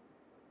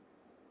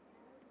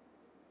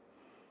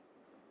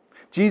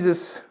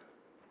 Jesus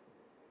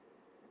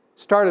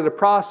started a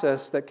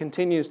process that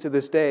continues to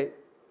this day.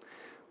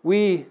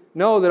 We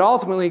know that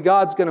ultimately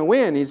God's going to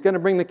win. He's going to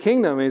bring the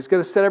kingdom. He's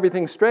going to set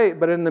everything straight.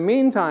 But in the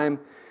meantime,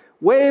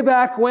 way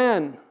back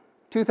when,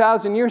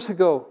 2,000 years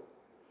ago,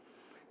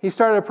 He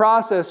started a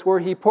process where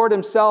He poured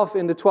Himself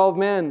into 12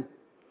 men.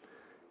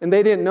 And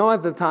they didn't know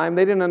at the time.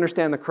 They didn't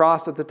understand the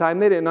cross at the time.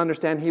 They didn't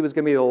understand He was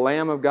going to be the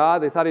Lamb of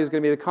God. They thought He was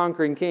going to be the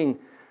conquering king.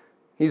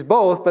 He's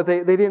both, but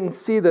they didn't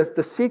see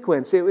the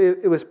sequence.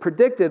 It was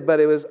predicted,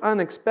 but it was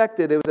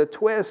unexpected. It was a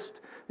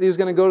twist that He was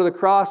going to go to the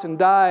cross and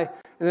die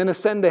and then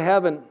ascend to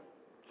heaven.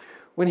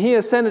 When He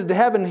ascended to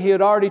heaven, He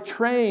had already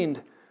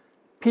trained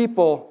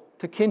people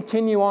to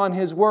continue on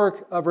His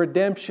work of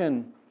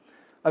redemption,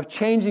 of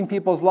changing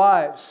people's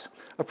lives,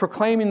 of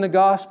proclaiming the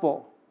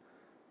gospel.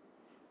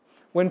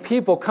 When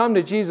people come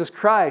to Jesus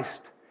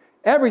Christ,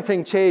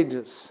 everything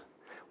changes.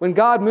 When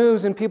God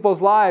moves in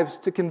people's lives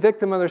to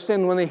convict them of their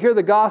sin, when they hear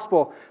the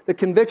gospel, the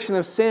conviction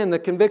of sin, the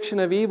conviction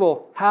of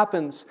evil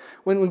happens.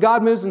 When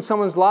God moves in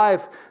someone's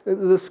life,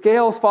 the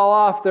scales fall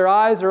off, their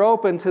eyes are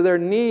open to their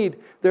need,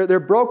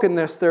 their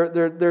brokenness,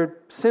 their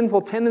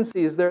sinful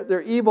tendencies,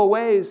 their evil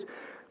ways.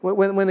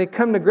 When they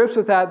come to grips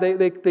with that,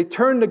 they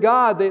turn to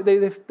God.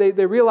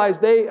 They realize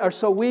they are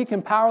so weak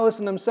and powerless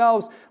in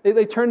themselves.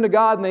 They turn to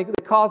God and they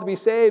call to be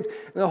saved.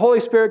 And the Holy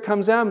Spirit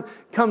comes in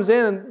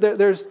and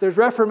there's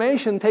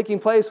reformation taking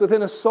place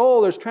within a soul.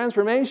 There's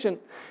transformation.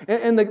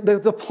 And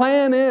the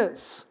plan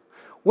is,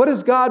 what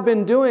has God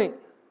been doing?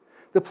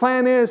 The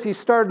plan is He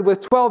started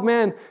with 12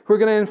 men who are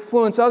going to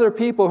influence other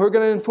people, who are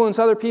going to influence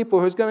other people,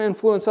 who's going to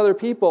influence other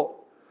people.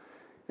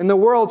 And the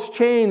world's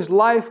changed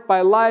life by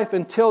life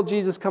until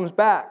Jesus comes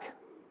back.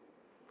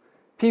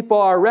 People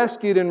are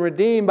rescued and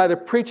redeemed by the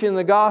preaching of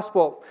the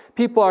gospel.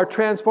 People are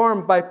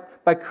transformed by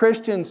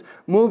Christians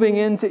moving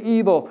into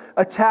evil,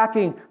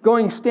 attacking,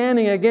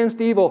 standing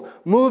against evil,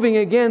 moving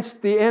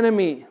against the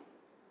enemy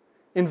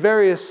in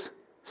various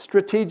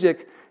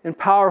strategic and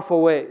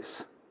powerful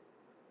ways.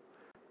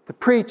 To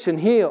preach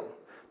and heal,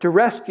 to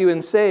rescue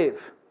and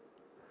save.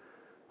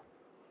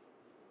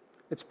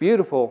 It's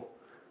beautiful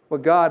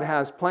what God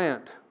has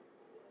planned.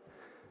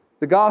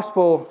 The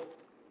gospel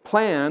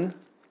plan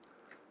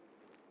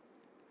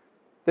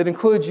that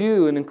includes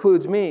you and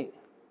includes me.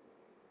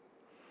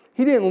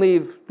 He didn't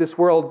leave this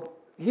world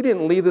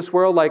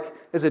like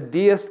as a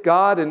deist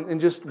God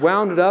and just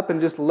wound it up and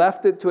just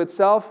left it to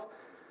itself.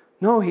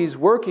 No, He's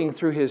working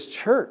through His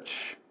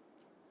church.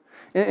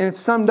 And it's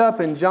summed up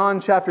in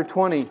John chapter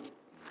 20.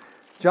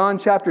 John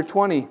chapter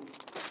 20,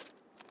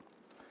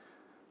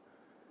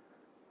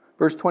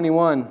 verse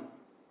 21.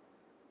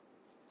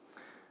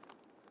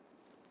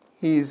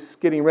 He's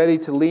getting ready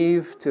to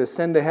leave, to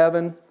ascend to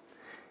heaven.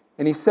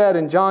 And He said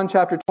in John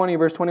chapter 20,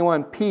 verse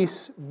 21,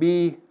 "Peace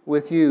be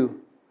with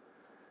you.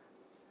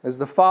 As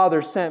the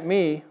Father sent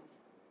me,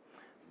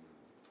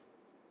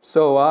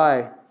 so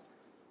I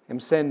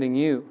am sending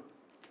you."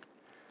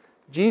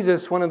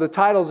 Jesus, one of the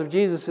titles of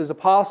Jesus is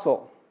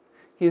apostle.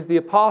 He's the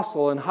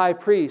apostle and high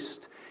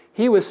priest.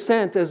 He was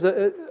sent as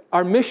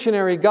our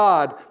missionary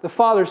God. The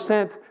Father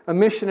sent a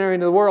missionary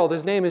into the world.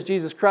 His name is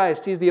Jesus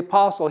Christ. He's the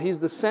apostle. He's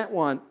the sent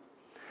one.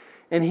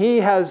 And He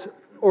has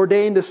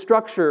ordained a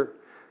structure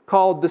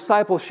called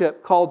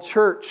discipleship, called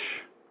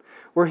church,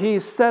 where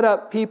He's set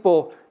up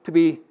people to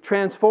be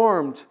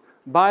transformed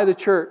by the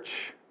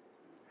church,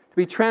 to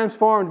be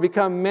transformed, to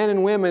become men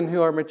and women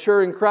who are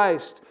mature in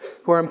Christ,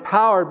 who are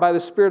empowered by the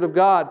Spirit of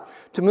God,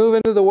 to move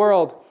into the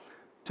world,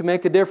 to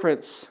make a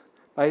difference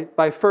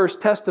by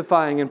first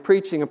testifying and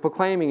preaching and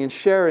proclaiming and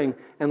sharing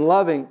and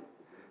loving,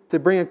 to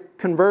bring a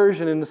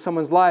conversion into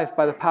someone's life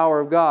by the power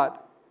of God.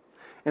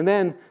 And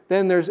then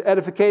there's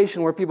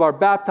edification where people are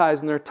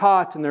baptized and they're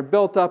taught and they're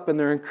built up and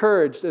they're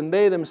encouraged, and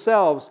they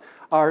themselves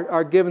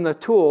are given the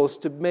tools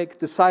to make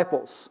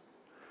disciples.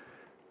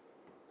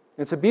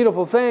 It's a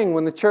beautiful thing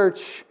when the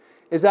church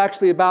is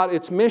actually about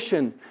its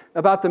mission,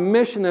 about the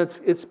mission that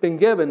it's been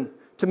given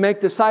to make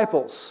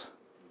disciples.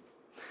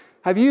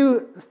 Have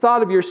you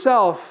thought of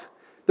yourself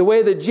the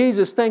way that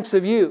Jesus thinks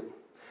of you?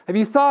 Have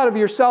you thought of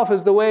yourself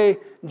as the way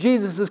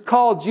Jesus has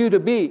called you to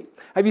be?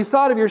 Have you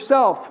thought of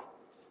yourself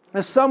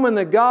as someone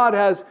that God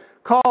has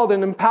called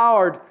and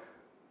empowered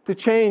to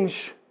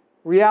change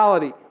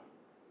reality?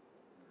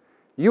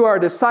 You are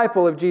a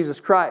disciple of Jesus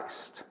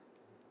Christ.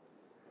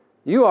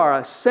 You are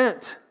a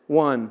sent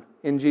one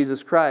in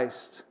Jesus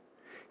Christ.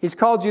 He's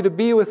called you to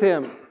be with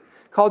Him,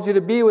 called you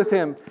to be with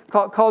Him,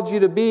 called you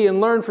to be and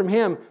learn from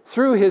Him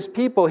through His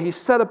people. He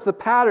set up the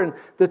pattern,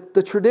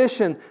 the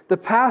tradition, the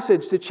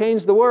passage to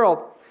change the world.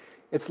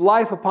 It's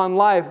life upon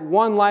life,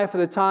 one life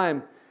at a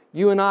time.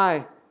 You and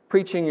I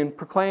preaching and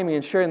proclaiming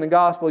and sharing the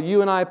gospel.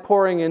 You and I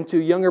pouring into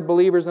younger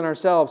believers in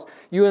ourselves.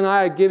 You and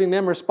I giving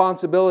them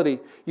responsibility.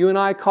 You and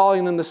I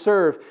calling them to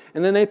serve.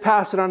 And then they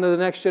pass it on to the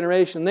next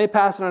generation. They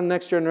pass it on to the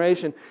next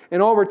generation.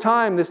 And over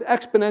time, this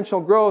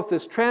exponential growth,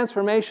 this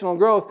transformational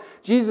growth,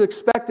 Jesus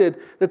expected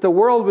that the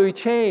world would be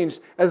changed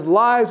as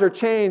lives are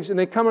changed and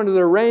they come under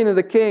the reign of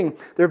the King.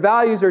 Their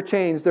values are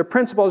changed. Their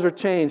principles are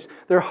changed.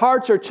 Their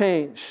hearts are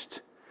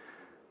changed.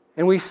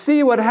 And we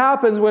see what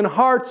happens when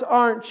hearts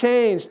aren't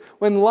changed,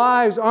 when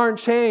lives aren't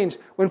changed,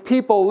 when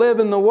people live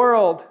in the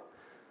world.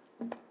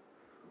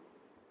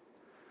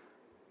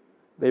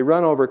 They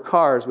run over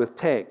cars with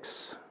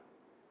tanks.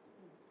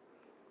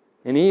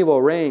 And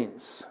evil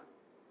reigns.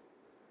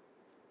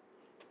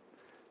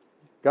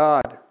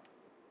 God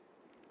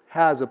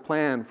has a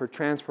plan for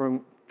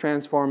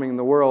transforming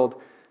the world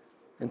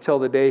until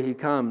the day He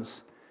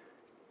comes.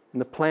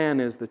 And the plan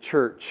is the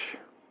church.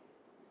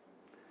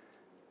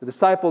 The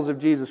disciples of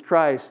Jesus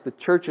Christ, the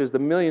churches, the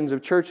millions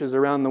of churches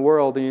around the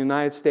world, in the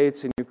United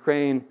States, in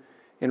Ukraine,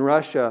 in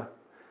Russia,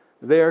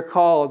 they are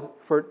called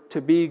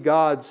to be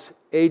God's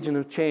agent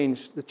of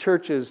change. The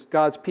churches,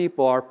 God's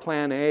people, are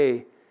plan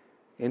A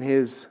in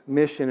His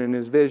mission and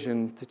His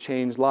vision to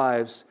change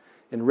lives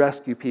and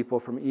rescue people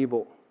from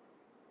evil.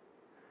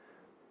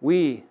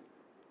 We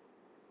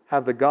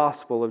have the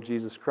gospel of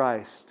Jesus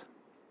Christ.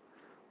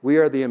 We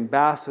are the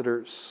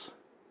ambassadors,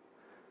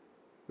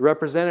 the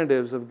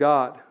representatives of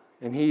God.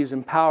 And He's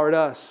empowered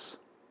us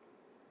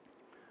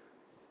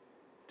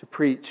to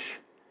preach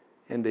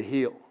and to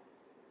heal.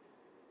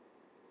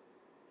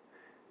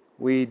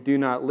 We do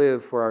not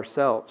live for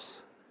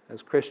ourselves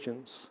as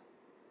Christians.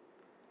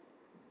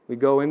 We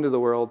go into the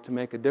world to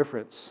make a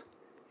difference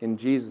in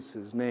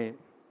Jesus' name.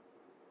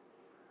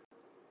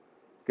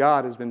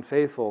 God has been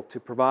faithful to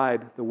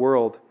provide the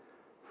world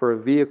for a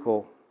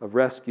vehicle of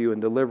rescue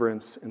and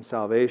deliverance and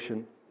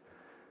salvation.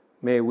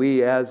 May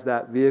we, as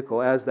that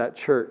vehicle, as that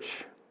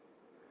church,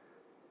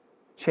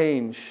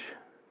 change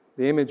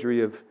the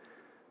imagery of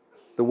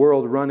the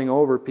world running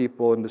over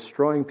people and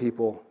destroying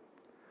people.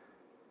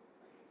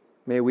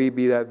 May we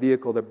be that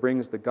vehicle that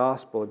brings the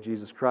gospel of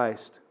Jesus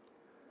Christ,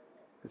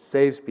 that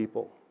saves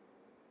people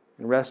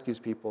and rescues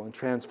people and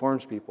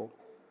transforms people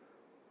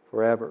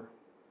forever.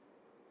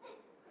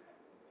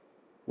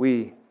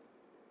 We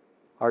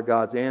are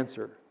God's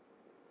answer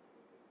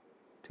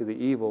to the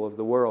evil of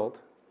the world.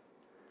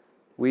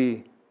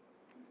 We,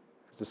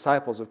 as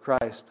disciples of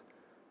Christ,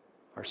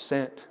 are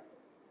sent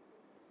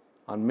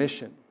on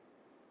mission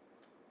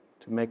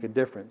to make a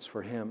difference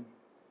for Him,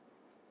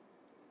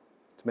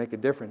 to make a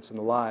difference in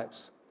the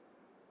lives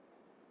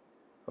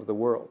of the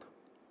world.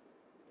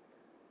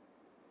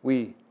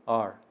 We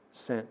are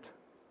sent.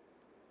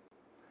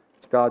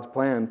 It's God's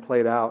plan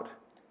played out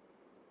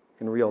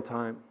in real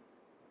time.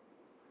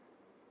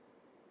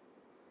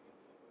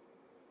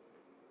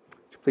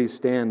 Would you please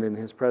stand in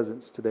His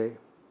presence today?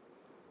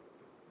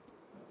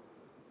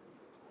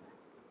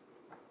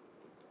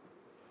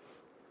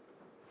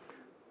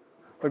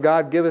 Lord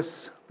God, give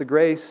us the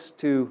grace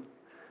to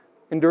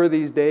endure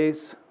these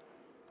days.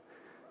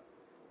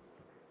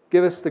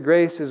 Give us the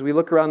grace as we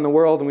look around the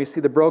world and we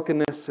see the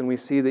brokenness and we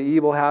see the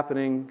evil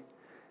happening.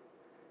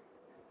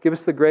 Give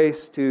us the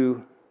grace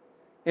to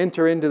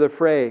enter into the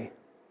fray.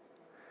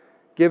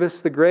 Give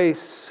us the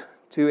grace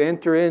to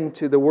enter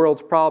into the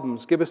world's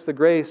problems. Give us the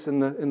grace in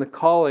the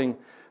calling,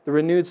 the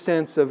renewed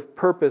sense of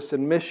purpose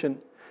and mission.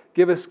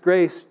 Give us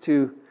grace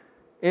to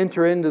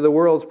enter into the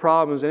world's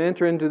problems and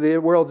enter into the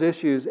world's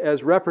issues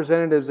as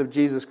representatives of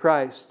Jesus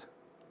Christ.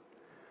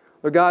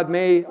 Lord God,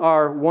 may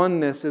our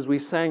oneness, as we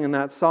sang in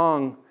that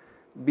song,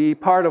 be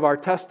part of our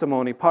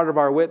testimony, part of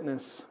our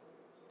witness.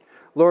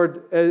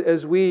 Lord,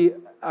 as we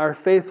are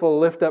faithful to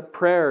lift up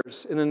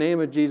prayers in the name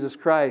of Jesus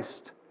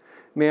Christ,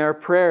 may our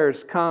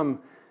prayers come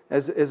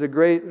as a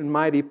great and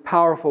mighty,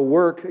 powerful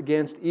work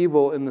against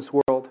evil in this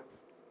world.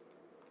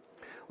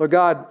 Lord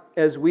God,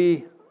 as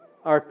we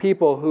are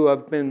people who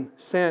have been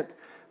sent,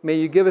 may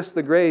you give us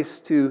the grace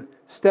to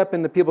step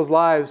into people's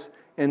lives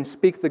and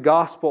speak the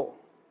gospel,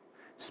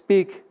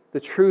 speak the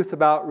truth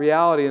about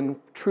reality and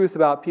truth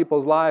about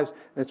people's lives,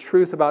 and the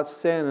truth about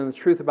sin and the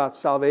truth about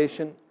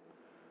salvation.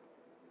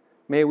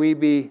 May we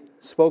be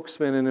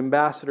spokesmen and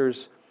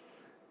ambassadors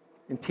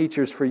and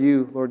teachers for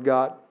you, Lord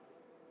God.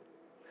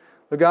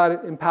 Lord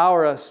God,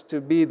 empower us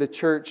to be the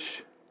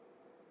church.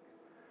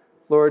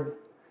 Lord,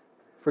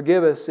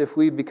 forgive us if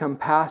we've become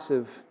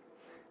passive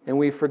and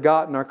we've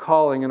forgotten our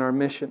calling and our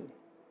mission.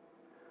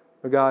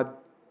 Lord God,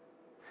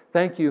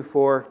 thank you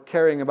for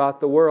caring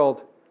about the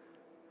world.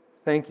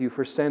 Thank you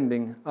for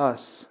sending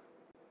us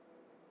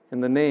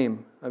in the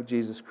name of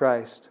Jesus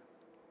Christ.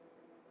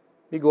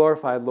 Be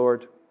glorified,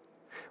 Lord.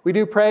 We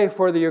do pray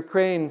for the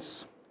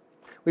Ukrainians.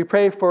 We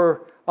pray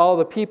for all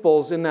the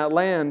peoples in that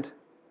land.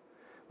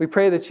 We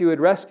pray that you would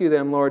rescue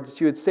them, Lord,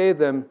 that you would save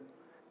them,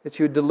 that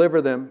you would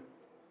deliver them.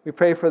 We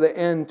pray for the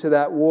end to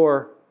that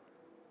war.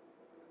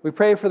 We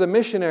pray for the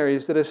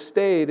missionaries that have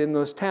stayed in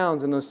those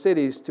towns and those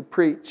cities to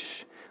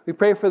preach. We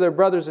pray for their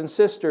brothers and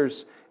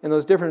sisters in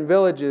those different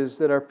villages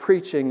that are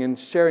preaching and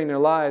sharing their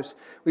lives.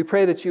 We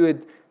pray that you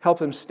would help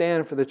them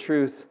stand for the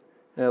truth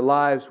and that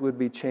lives would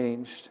be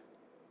changed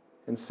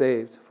and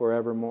saved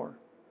forevermore.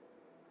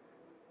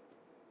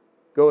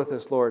 Go with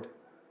us, Lord.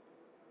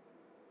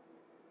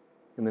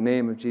 In the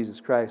name of Jesus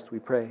Christ we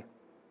pray.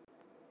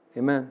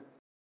 Amen.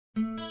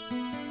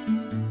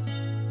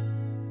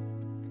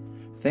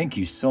 Thank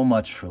you so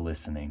much for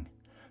listening.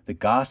 The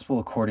gospel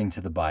according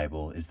to the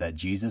Bible is that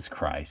Jesus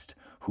Christ,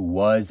 who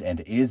was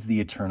and is the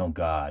eternal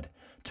God,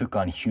 took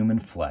on human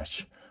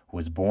flesh,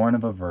 was born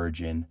of a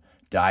virgin,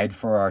 died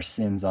for our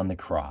sins on the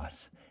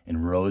cross,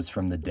 and rose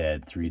from the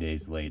dead 3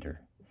 days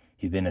later.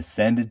 He then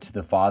ascended to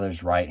the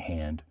Father's right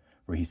hand,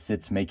 where he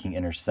sits making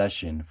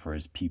intercession for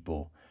his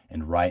people,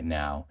 and right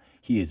now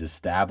he is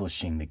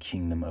establishing the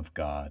kingdom of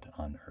God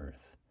on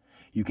earth.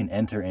 You can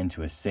enter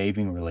into a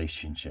saving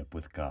relationship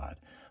with God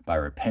by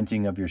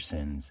repenting of your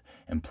sins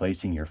and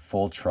placing your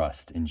full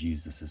trust in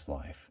Jesus'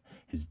 life,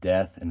 his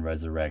death and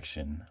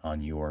resurrection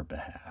on your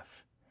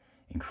behalf.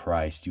 In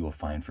Christ, you will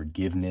find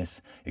forgiveness,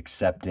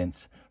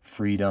 acceptance,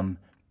 freedom,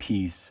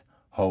 peace,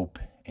 hope,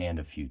 and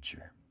a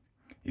future.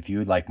 If you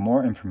would like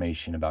more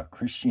information about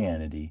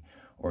Christianity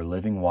or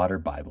Living Water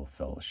Bible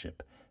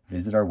Fellowship,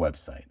 visit our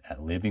website at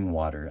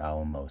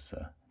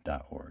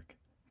livingwateralamosa.org.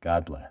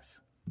 God bless.